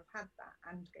rather have had that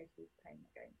and go through the pain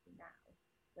they're going through now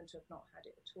than to have not had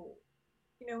it at all.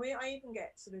 I even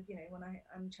get sort of, when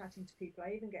I'm chatting to people,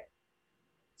 I even get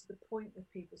to the point with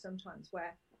people sometimes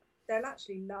where they'll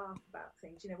actually laugh about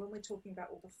things. When we're talking about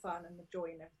all the fun and the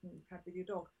joy and everything you've had with your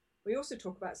dog, we also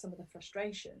talk about some of the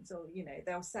frustrations, or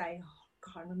they'll say,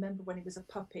 "Oh God, I remember when he was a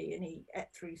puppy and he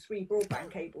ate through 3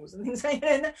 broadband cables and things like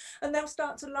that," and they'll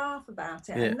start to laugh about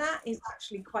it, and that is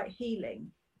actually quite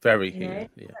healing. Very healing.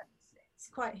 Yeah, it's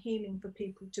quite healing for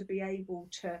people to be able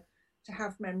to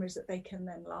have memories that they can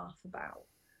then laugh about.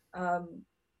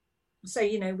 So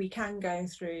we can go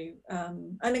through,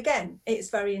 and again,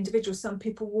 it's very individual. Some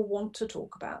people will want to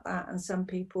talk about that, and some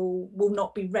people will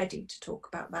not be ready to talk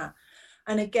about that.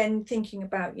 And again, thinking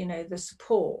about the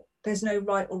support, there's no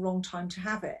right or wrong time to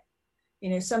have it.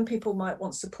 Some people might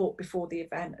want support before the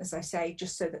event, as I say,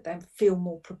 just so that they feel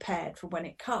more prepared for when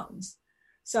it comes.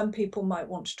 Some people might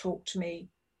want to talk to me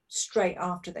straight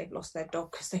after they've lost their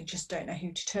dog because they just don't know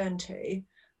who to turn to.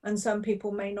 And some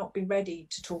people may not be ready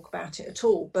to talk about it at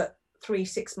all, but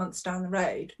 3-6 months down the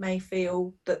road may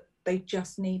feel that they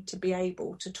just need to be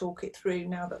able to talk it through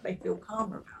now that they feel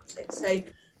calmer about it. So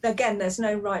again, there's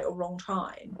no right or wrong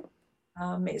time.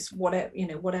 It's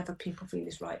whatever people feel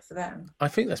is right for them. I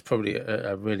think that's probably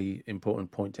a really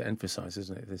important point to emphasize,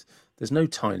 isn't it? There's no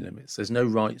time limits. There's no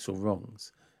rights or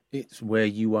wrongs. It's where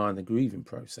you are in the grieving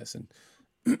process, and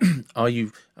are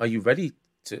you ready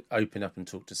to open up and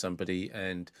talk to somebody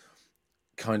and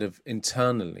kind of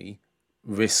internally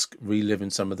risk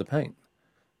reliving some of the pain?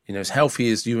 As healthy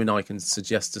as you and I can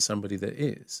suggest to somebody that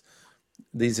is,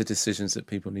 these are decisions that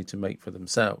people need to make for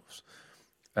themselves.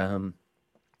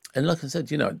 And like I said,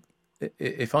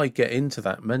 if I get into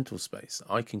that mental space,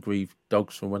 I can grieve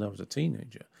dogs from when I was a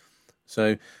teenager.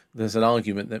 So there's an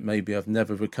argument that maybe I've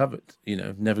never recovered,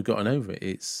 never gotten over it.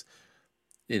 It's,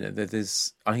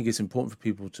 I think it's important for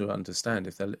people to understand,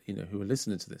 if they're, who are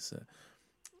listening to this,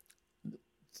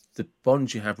 the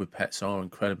bonds you have with pets are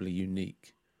incredibly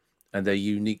unique, and they're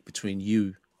unique between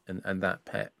you and that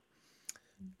pet.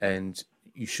 And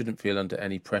you shouldn't feel under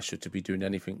any pressure to be doing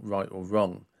anything right or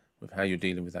wrong with how you're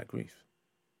dealing with that grief.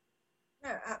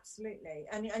 No, absolutely.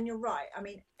 And you're right. I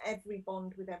mean, every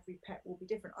bond with every pet will be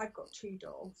different. I've got 2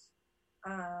 dogs,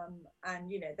 and,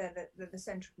 they're the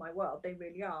centre of my world. They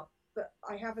really are. But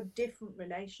I have a different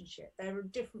relationship. There are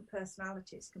different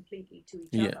personalities completely to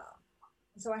each other.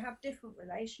 So I have different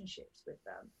relationships with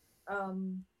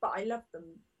them, but I love them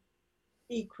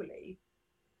equally.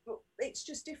 But it's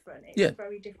just different. It's a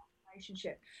very different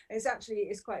relationship.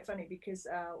 It's quite funny because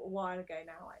a while ago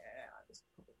now, I was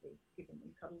probably giving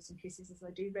them cuddles and kisses as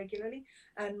I do regularly,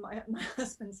 and my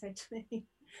husband said to me,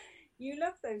 "You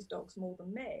love those dogs more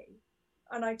than me."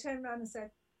 And I turned around and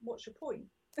said, "What's your point?"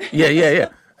 Yeah.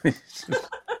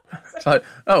 It's like,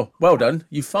 oh, well done.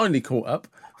 You finally caught up.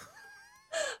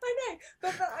 I know,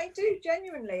 but I do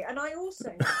genuinely, and I also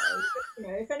know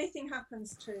that, if anything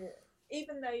happens to,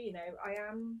 even though I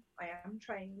am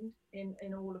trained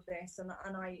in all of this, and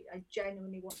I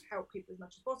genuinely want to help people as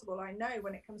much as possible. I know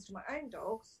when it comes to my own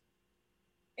dogs,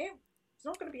 it's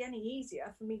not going to be any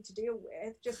easier for me to deal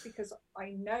with just because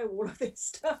I know all of this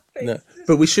stuff. No,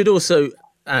 but we should also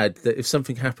add that if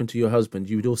something happened to your husband,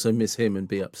 you would also miss him and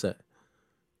be upset.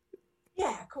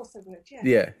 Yeah, of course I would.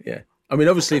 Yeah. I mean,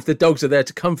 obviously, if the dogs are there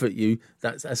to comfort you,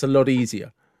 that's a lot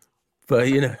easier. But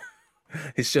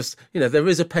it's just there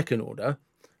is a pecking order,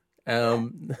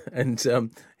 and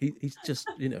he's just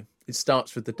it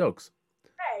starts with the dogs.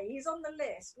 Hey, he's on the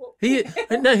list.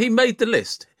 He made the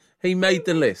list. He made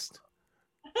the list.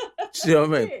 Do you know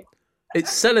what I mean?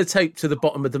 It's sellotaped to the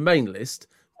bottom of the main list,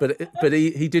 but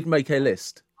he did make a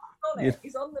list.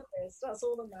 He's on the list. That's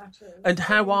all that matters. And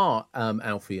how are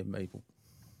Alfie and Mabel?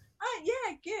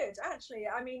 Yeah, good. Actually,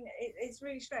 I mean, it's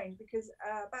really strange because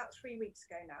about 3 weeks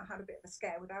ago now, I had a bit of a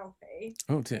scare with Alfie.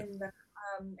 Oh dear. In that,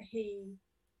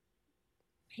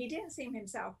 he didn't seem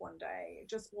himself one day. It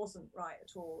just wasn't right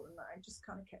at all, and I just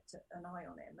kind of kept an eye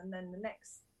on him. And then the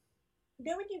next,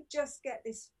 when you just get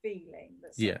this feeling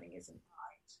that something isn't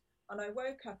right, and I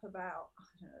woke up about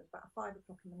 5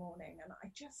 o'clock in the morning, and I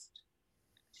just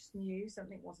knew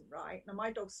something wasn't right. Now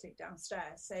my dogs sleep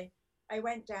downstairs, so I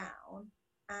went down,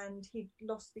 and he'd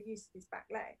lost the use of his back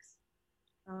legs.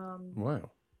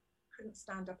 Wow. Couldn't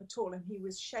stand up at all, and he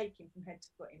was shaking from head to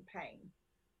foot in pain.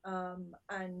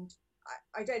 And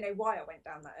I don't know why I went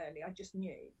down that early. I just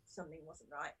knew something wasn't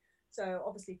right. So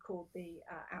obviously called the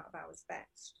out of hours vet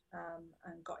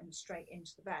and got him straight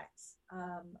into the vets.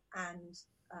 And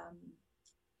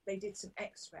they did some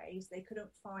x-rays. They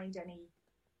couldn't find any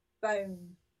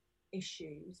bone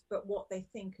issues, but what they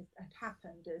think had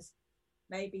happened is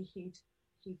maybe he'd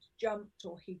jumped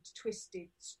or he'd twisted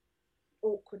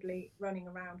awkwardly running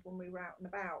around when we were out and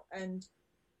about, and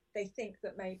they think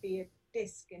that maybe a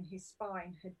disc in his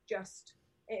spine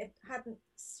it hadn't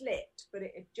slipped, but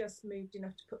it had just moved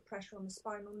enough to put pressure on the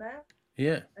spinal nerve.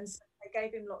 Yeah. And so they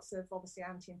gave him lots of obviously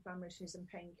anti-inflammatories and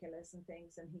painkillers and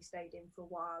things, and he stayed in for a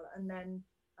while. And then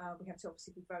we had to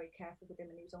obviously be very careful with him,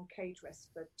 and he was on cage rest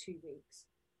for 2 weeks.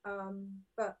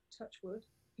 But touch wood,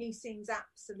 he seems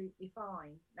absolutely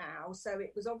fine now. So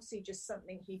it was obviously just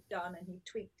something he'd done, and he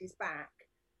tweaked his back,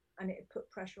 and it had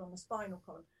put pressure on the spinal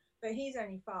column. But he's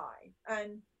only 5,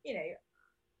 and you know,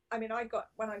 I mean,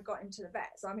 when I got into the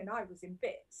vets, I mean, I was in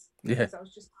bits because I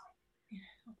was just like,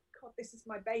 oh God, this is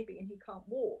my baby, and he can't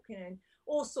walk. You know, and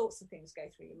all sorts of things go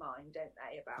through your mind, don't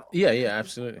they? About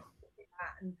Absolutely.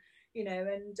 And you know,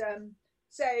 and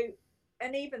so,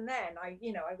 and even then, I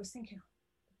was thinking,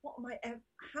 how am I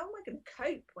going to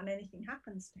cope when anything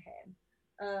happens to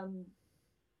him?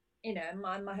 You know,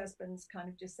 and my husband's kind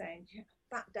of just saying,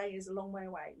 that day is a long way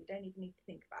away. We don't even need to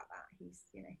think about that.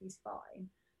 He's fine.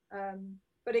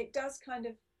 But it does kind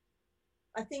of,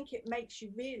 I think it makes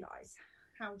you realise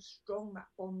how strong that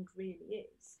bond really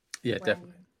is. Yeah,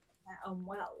 definitely. They're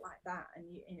unwell like that, and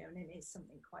and it is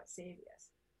something quite serious.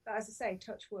 But as I say,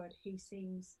 touch wood, he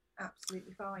seems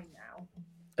absolutely fine now.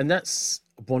 And that's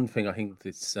one thing I think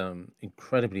that's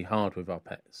incredibly hard with our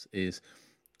pets is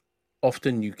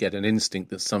often you get an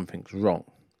instinct that something's wrong.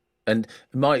 And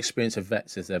my experience of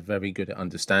vets is they're very good at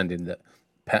understanding that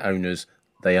pet owners,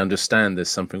 they understand there's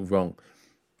something wrong,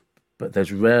 but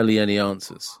there's rarely any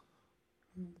answers.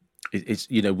 It's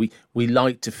we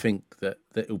like to think that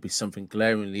it'll be something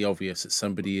glaringly obvious that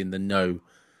somebody in the know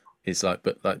is like,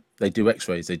 but like they do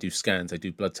x-rays, they do scans, they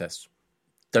do blood tests,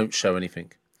 don't show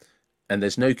anything. And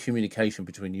there's no communication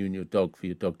between you and your dog for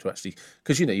your dog to actually,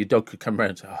 because your dog could come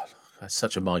around and say, oh, that's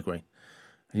such a migraine.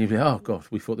 And you'd be like, oh God,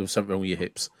 we thought there was something wrong with your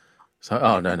hips. It's like,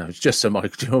 oh no, it's just a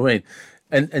migraine. Do you know what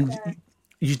I mean? And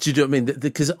you do what I mean?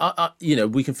 Because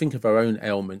we can think of our own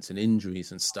ailments and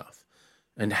injuries and stuff,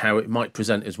 and how it might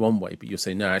present as one way, but you'll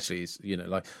say no, actually, it's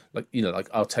like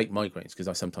I'll take migraines because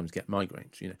I sometimes get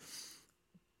migraines.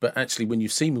 But actually, when you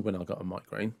see me when I got a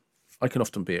migraine, I can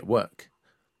often be at work.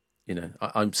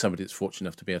 I'm somebody that's fortunate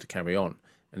enough to be able to carry on,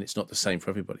 and it's not the same for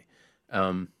everybody.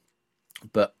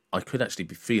 But I could actually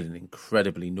be feeling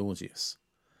incredibly nauseous,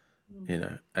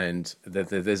 and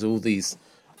there's all these,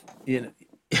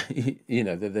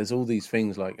 there's all these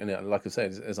things like, and like I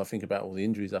said, as I think about all the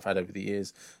injuries I've had over the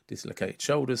years, dislocated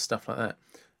shoulders, stuff like that,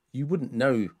 you wouldn't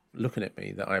know looking at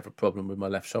me that I have a problem with my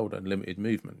left shoulder and limited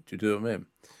movement. Do you know what I mean?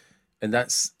 And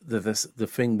that's the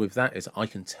thing with that is I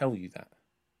can tell you that.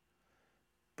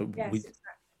 But yes, exactly.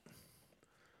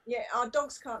 Yeah, our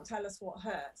dogs can't tell us what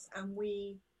hurts, and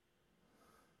we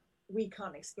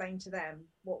can't explain to them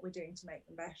what we're doing to make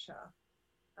them better.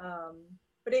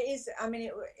 But it is, I mean,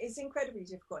 it's incredibly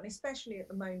difficult, and especially at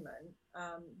the moment,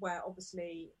 where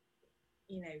obviously,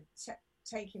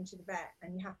 take him to the vet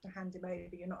and you have to hand him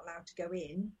over. You're not allowed to go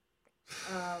in,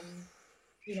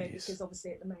 because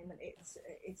obviously at the moment it's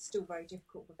still very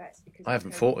difficult for vets because I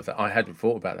haven't thought of that. I hadn't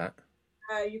thought about that.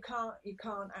 You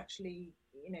can't actually,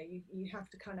 you have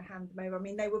to kind of hand them over. I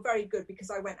mean, they were very good because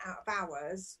I went out of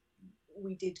hours.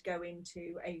 We did go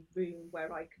into a room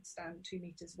where I could stand 2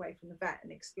 meters away from the vet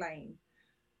and explain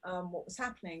what was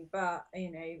happening. But,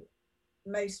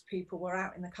 most people were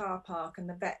out in the car park and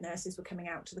the vet nurses were coming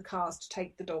out to the cars to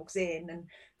take the dogs in, and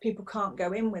people can't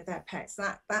go in with their pets.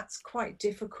 That's quite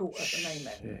difficult at the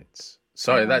moment. Shit.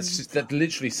 Sorry, that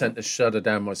literally sent a shudder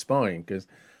down my spine because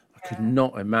I could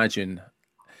not imagine.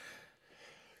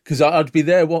 Because I'd be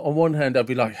there on one hand, I'd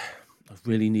be like, I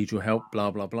really need your help, blah,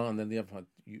 blah, blah. And then the other hand,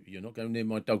 you're not going near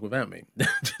my dog without me.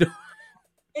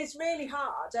 It's really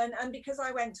hard. And because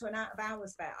I went to an out of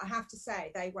hours vet, I have to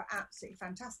say they were absolutely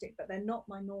fantastic, but they're not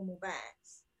my normal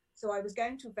vets. So I was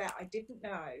going to a vet I didn't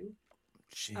know,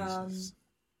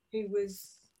 who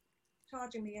was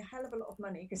charging me a hell of a lot of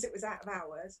money because it was out of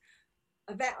hours.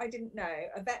 A vet I didn't know,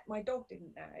 a vet my dog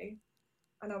didn't know.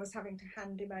 And I was having to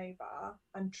hand him over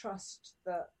and trust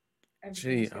that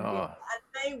everything was going to be okay. And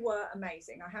they were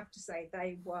amazing. I have to say,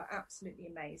 they were absolutely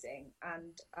amazing.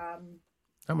 And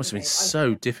that must have been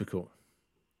so difficult.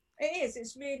 It is.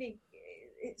 It's really,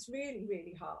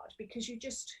 really hard because you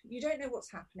don't know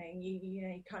what's happening.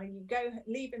 You go,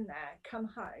 leave him there, come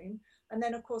home, and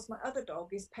then of course my other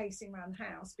dog is pacing around the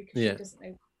house because she doesn't know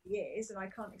where he is, and I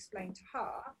can't explain to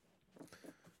her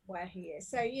where he is.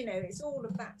 So it's all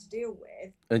of that to deal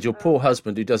with. And your poor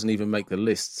husband, who doesn't even make the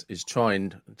lists, is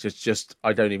trying just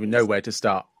I don't even know where to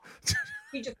start.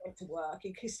 He just went to work.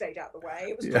 He stayed out of the way.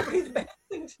 It was probably the best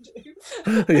thing to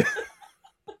do.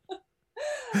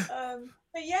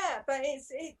 But yeah, but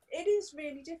it is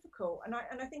really difficult, and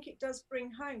I think it does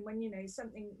bring home when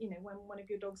something when one of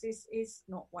your dogs is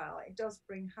not well, it does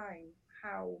bring home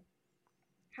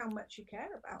how much you care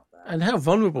about them. And how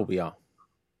vulnerable we are.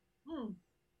 Mm,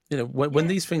 When yeah,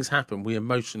 these things happen, we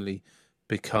emotionally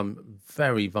become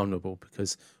very vulnerable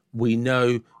because we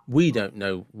don't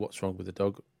know what's wrong with the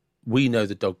dog. We know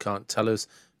the dog can't tell us,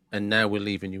 and now we're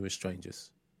leaving you as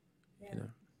strangers. yeah. You know.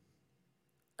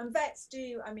 And vets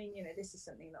do. I mean, this is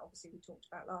something that obviously we talked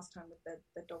about last time with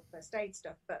the dog first aid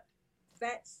stuff, but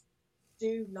vets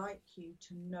do like you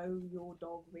to know your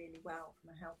dog really well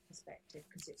from a health perspective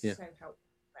because it's Yeah. so helpful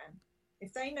for them.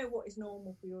 If they know what is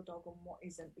normal for your dog and what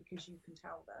isn't because you can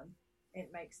tell them,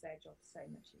 it makes their job so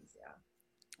much easier.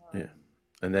 Yeah.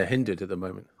 And they're hindered at the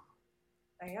moment.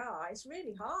 They are. It's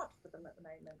really hard for them at the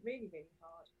moment. Really, really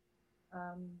hard.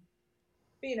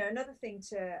 But another thing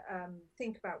to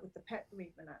think about with the pet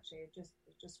bereavement, actually, it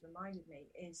just reminded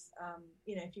me is,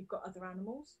 if you've got other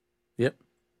animals, Yep.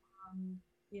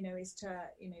 is to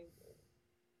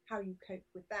how you cope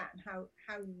with that and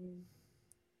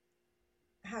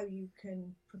how you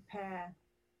can prepare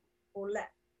or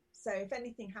let. So if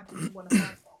anything happens to one of my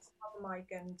dogs, how am I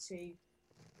going to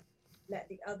let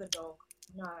the other dog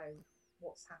know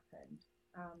what's happened?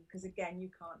 Because again, you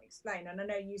can't explain. And I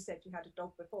know you said you had a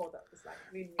dog before that was like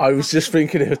really, really I was happy. just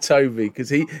thinking of Toby because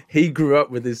he grew up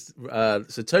with this.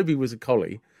 So Toby was a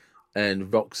collie,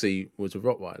 and Roxy was a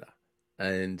Rottweiler,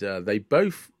 and they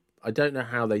both. I don't know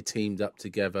how they teamed up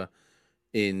together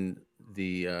in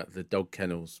the dog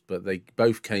kennels, but they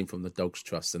both came from the Dogs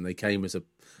Trust, and they came as a.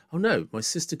 Oh no, my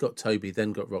sister got Toby,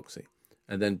 then got Roxy,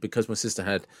 and then because my sister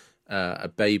had a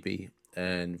baby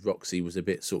and Roxy was a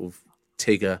bit sort of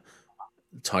Tigger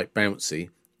type bouncy,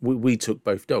 we took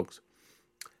both dogs.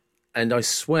 And I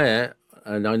swear,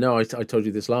 and I know I told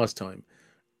you this last time,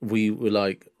 we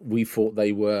thought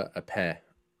they were a pair,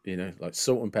 like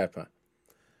salt and pepper.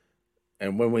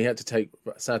 And when we had to take,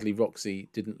 sadly, Roxy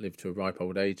didn't live to a ripe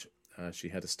old age. She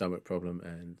had a stomach problem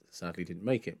and sadly didn't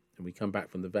make it. And we come back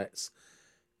from the vets,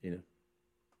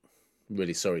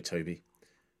 really sorry, Toby.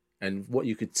 And what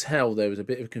you could tell, there was a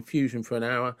bit of confusion for an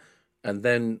hour. And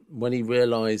then when he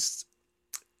realised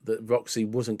that Roxy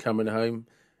wasn't coming home,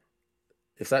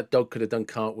 if that dog could have done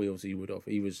cartwheels, he would have.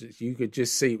 You could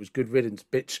just see it was good riddance,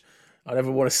 bitch. I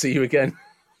never want to see you again.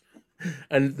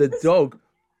 And the dog,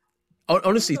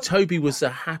 honestly, Toby was the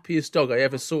happiest dog I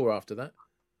ever saw after that.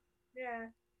 Yeah.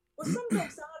 Well, some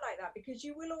dogs are like that because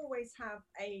you will always have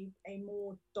a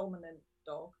more dominant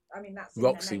dog. I mean, that's in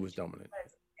their Roxy nature. was dominant.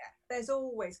 There's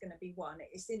always going to be one.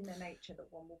 It's in their nature that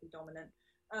one will be dominant.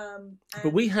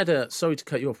 But we had sorry to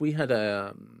cut you off. We had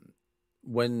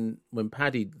when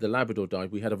Paddy the Labrador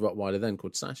died, we had a Rottweiler then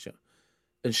called Sasha,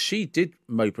 and she did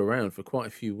mope around for quite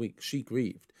a few weeks. She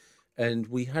grieved, and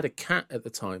we had a cat at the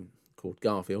time called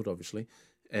Garfield, obviously,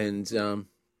 and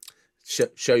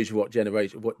shows you what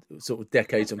generation, what sort of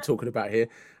decades I'm talking about here.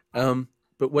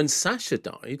 But when Sasha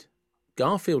died,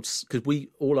 Garfield's, because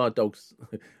all our dogs,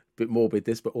 a bit morbid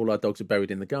this, but all our dogs are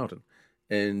buried in the garden,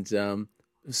 and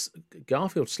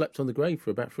Garfield slept on the grave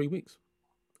for about 3 weeks.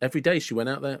 Every day she went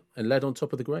out there and led on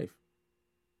top of the grave.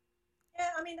 Yeah,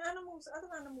 I mean, other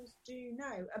animals do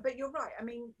know, but you're right. I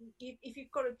mean, if you've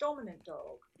got a dominant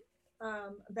dog,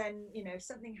 then if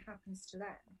something happens to them,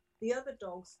 the other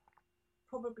dog's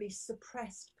probably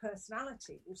suppressed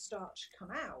personality will start to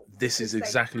come out. This is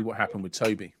exactly what happened with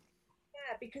Toby.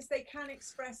 Yeah, because they can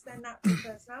express their natural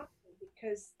personality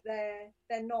because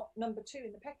they're not number two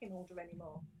in the pecking order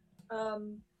anymore.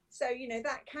 So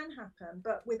that can happen.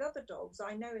 But with other dogs,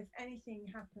 I know if anything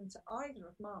happened to either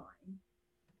of mine,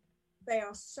 they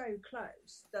are so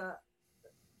close that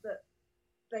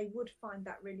they would find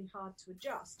that really hard to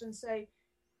adjust. And so,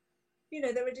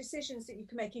 there are decisions that you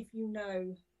can make if you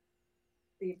know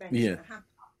the event's going to happen.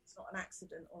 It's not an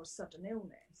accident or a sudden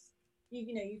illness.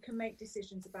 You can make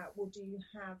decisions about, well, do you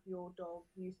have your dog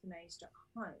euthanized at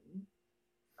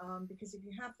home? Because if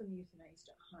you have them euthanized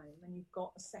at home and you've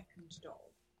got a second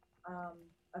dog,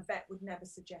 a vet would never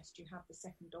suggest you have the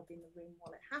second dog in the room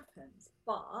while it happens,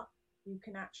 but you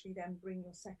can actually then bring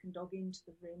your second dog into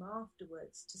the room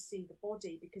afterwards to see the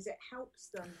body because it helps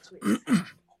them to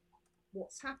accept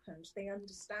what's happened. They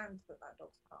understand that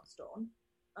dog's passed on,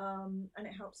 and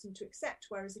it helps them to accept.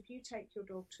 Whereas if you take your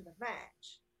dog to the vet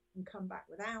and come back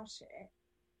without it,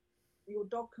 your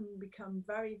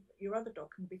other dog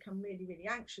can become really, really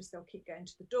anxious. They'll keep going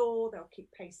to the door, they'll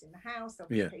keep pacing the house, they'll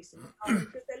keep pacing the garden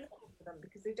because they're looking for them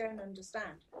because they don't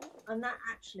understand. And that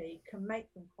actually can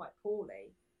make them quite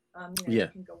poorly. They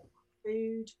can go on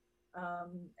food.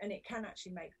 and it can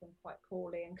actually make them quite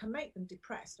poorly and can make them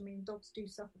depressed. I mean, dogs do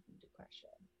suffer from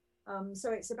depression.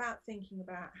 So it's about thinking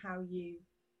about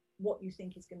what you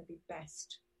think is going to be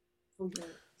best for your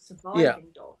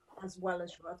surviving dog as well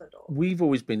as your other dog. We've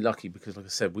always been lucky because, like I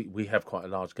said, we have quite a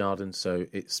large garden, so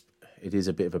it is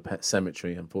a bit of a pet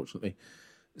cemetery, unfortunately.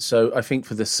 So I think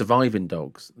for the surviving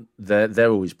dogs, they're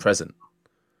always present,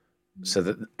 so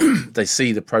that they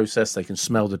see the process, they can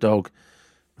smell the dog,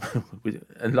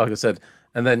 and like I said,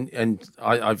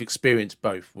 I've experienced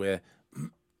both where,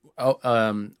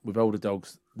 with older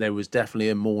dogs, there was definitely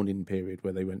a mourning period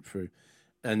where they went through,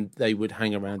 and they would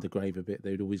hang around the grave a bit.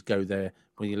 They would always go there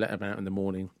when you let them out in the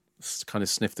morning, kind of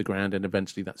sniff the ground, and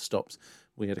eventually that stops.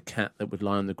 We had a cat that would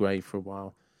lie on the grave for a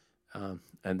while.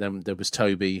 And then there was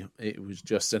Toby. It was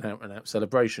just an out-and-out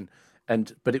celebration.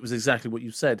 But it was exactly what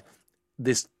you said.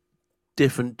 This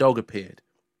different dog appeared.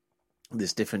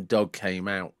 This different dog came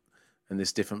out, and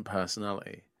this different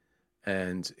personality.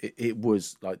 And it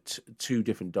was like two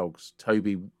different dogs.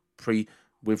 Toby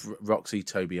with Roxy,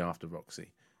 Toby after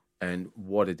Roxy. And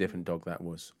what a different dog that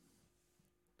was.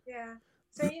 Yeah.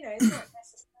 So,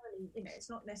 it's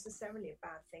not necessarily a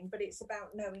bad thing, but it's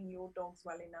about knowing your dogs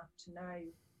well enough to know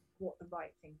what the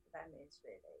right thing for them is,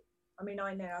 really. I mean,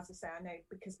 I know, as I say,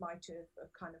 because my two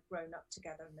have kind of grown up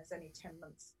together, and there's only 10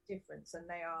 months difference, and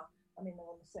they're on the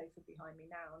sofa behind me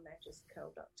now, and they're just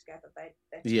curled up together. They're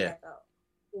together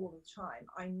all the time.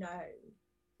 I know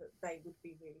that they would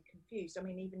be really confused. I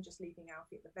mean, even just leaving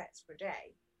Alfie at the vet's for a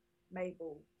day,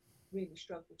 Mabel really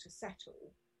struggled to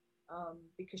settle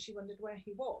because she wondered where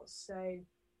he was. So,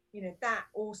 that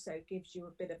also gives you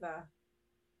a bit of a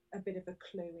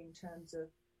clue in terms of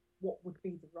what would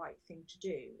be the right thing to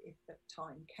do if the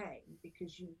time came,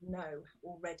 because you know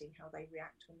already how they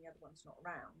react when the other one's not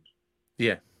around.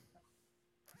 Yeah.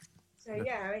 So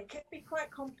it can be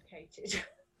quite complicated.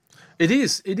 It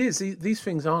is. These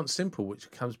things aren't simple,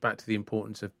 which comes back to the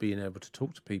importance of being able to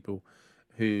talk to people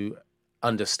who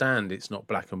understand it's not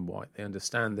black and white. They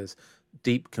understand there's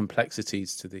deep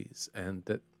complexities to these, and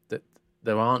that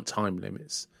there aren't time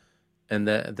limits, and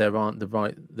there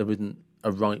isn't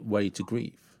a right way to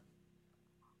grieve.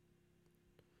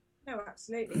 No,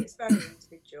 absolutely. It's very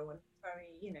individual, and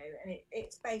very, and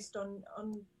it's based on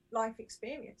life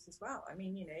experience as well. I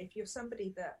mean, if you're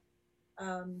somebody that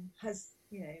has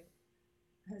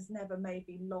never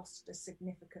maybe lost a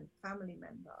significant family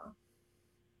member,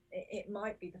 it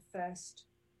might be the first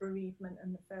bereavement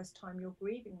and the first time you're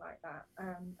grieving like that,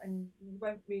 and you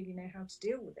won't really know how to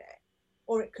deal with it.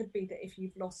 Or it could be that if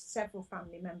you've lost several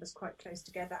family members quite close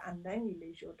together and then you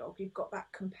lose your dog, you've got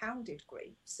that compounded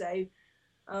grief. So,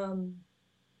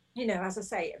 as I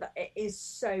say, it is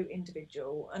so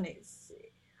individual, and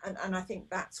and I think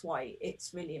that's why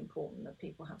it's really important that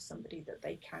people have somebody that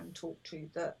they can talk to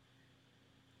that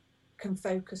can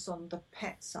focus on the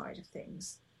pet side of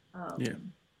things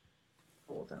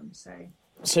for them. So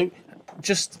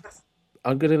just,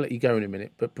 I'm going to let you go in a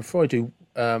minute, but before I do,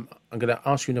 I'm going to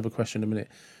ask you another question in a minute.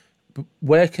 But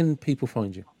where can people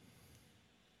find you?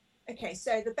 Okay,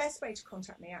 so the best way to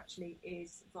contact me actually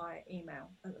is via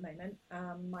email at the moment.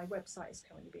 My website is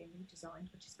currently being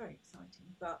redesigned, which is very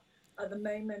exciting. But at the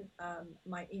moment,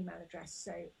 my email address,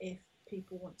 so if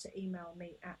people want to email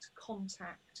me at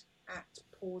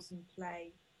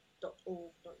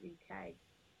contact@pauseandplay.org.uk,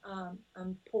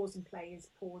 and pause and play is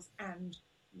pause and,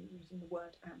 using the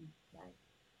word and play.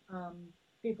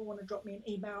 People want to drop me an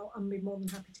email, I'll be more than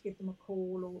happy to give them a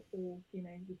call, or we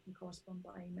can correspond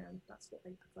by email if that's what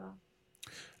they prefer.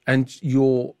 And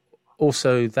you're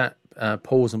also that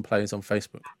Pause and Play is on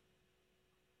Facebook?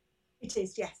 It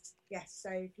is, yes.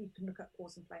 So if you can look up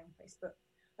Pause and Play on Facebook.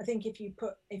 I think if you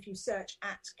search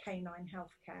at Canine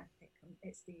Healthcare,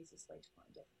 it's the easiest way to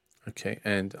find it. Okay,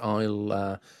 and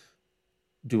I'll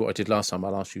do what I did last time.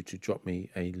 I'll ask you to drop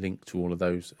me a link to all of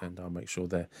those, and I'll make sure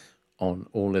they're on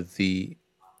all of the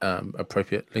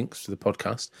appropriate links to the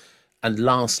podcast. And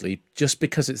lastly, just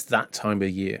because it's that time of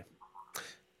year,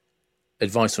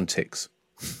 advice on ticks.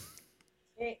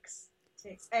 Ticks.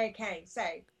 Okay, so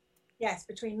yes,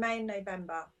 between May and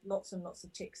November, lots and lots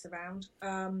of ticks around.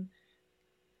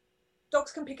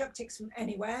 Dogs can pick up ticks from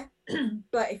anywhere,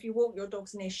 but if you walk your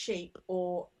dogs near sheep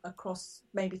or across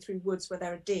maybe through woods where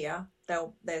there are deer,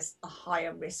 there's a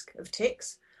higher risk of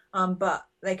ticks, but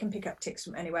they can pick up ticks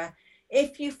from anywhere.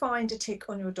 If you find a tick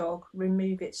on your dog,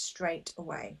 remove it straight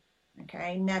away.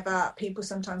 Okay, never. People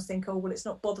sometimes think, oh, well, it's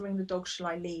not bothering the dog, shall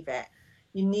I leave it?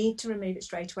 You need to remove it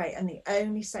straight away, and the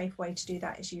only safe way to do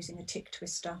that is using a tick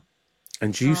twister.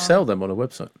 And do you sell them on a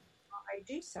website? I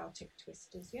do sell tick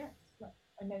twisters, yes.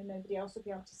 I know nobody else will be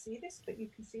able to see this, but you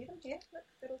can see them here. Look,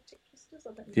 little tick twisters.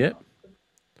 I don't know. Yep.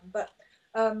 But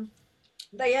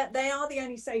they are the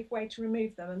only safe way to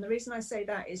remove them. And the reason I say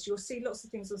that is you'll see lots of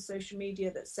things on social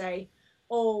media that say,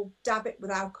 oh, dab it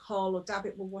with alcohol or dab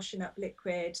it with washing up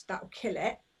liquid, that'll kill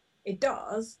it. It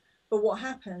does. But what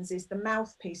happens is the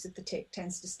mouthpiece of the tick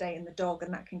tends to stay in the dog,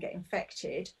 and that can get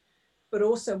infected. But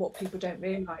also what people don't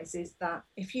realise is that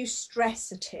if you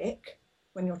stress a tick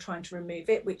when you're trying to remove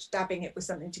it, which dabbing it with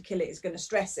something to kill it is going to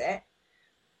stress it,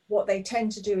 what they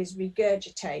tend to do is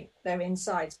regurgitate their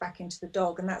insides back into the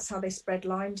dog, and that's how they spread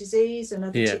Lyme disease and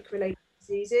other tick-related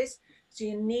diseases. So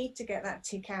you need to get that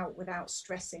tick out without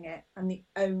stressing it, and the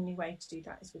only way to do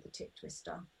that is with a tick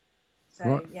twister.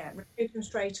 So yeah, remove them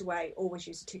straight away. Always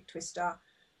use a tick twister.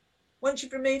 Once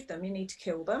you've removed them, you need to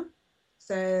kill them.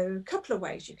 So a couple of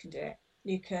ways you can do it.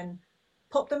 You can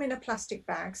pop them in a plastic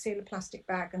bag, seal a plastic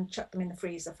bag, and chuck them in the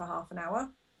freezer for half an hour.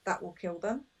 That will kill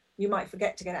them. You might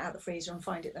forget to get it out of the freezer and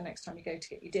find it the next time you go to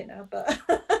get your dinner, but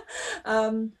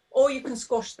or you can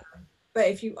squash them. But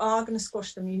if you are going to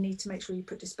squash them, you need to make sure you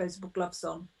put disposable gloves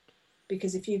on,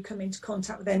 because if you come into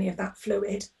contact with any of that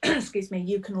fluid, excuse me,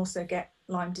 you can also get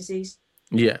Lyme disease.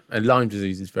 Yeah, and Lyme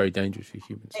disease is very dangerous for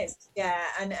humans.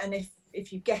 And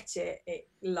if you get it, it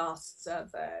lasts a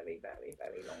very, very,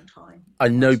 very long time. I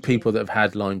know people that have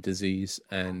had Lyme disease,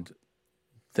 and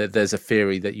there's a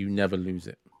theory that you never lose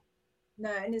it.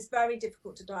 No, and it's very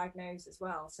difficult to diagnose as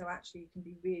well. So actually, you can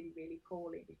be really, really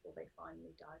poorly before they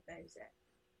finally diagnose it.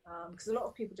 Because a lot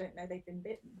of people don't know they've been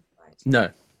bitten. Right?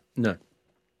 No.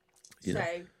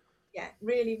 So, yeah,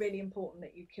 really, really important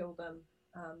that you kill them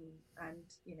and,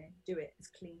 do it as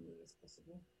cleanly as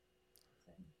possible.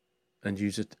 So, and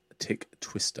use a tick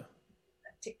twister.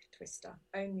 A tick twister.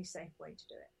 Only safe way to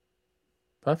do it.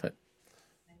 Perfect.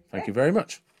 Thank you very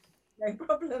much. No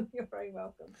problem. You're very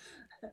welcome.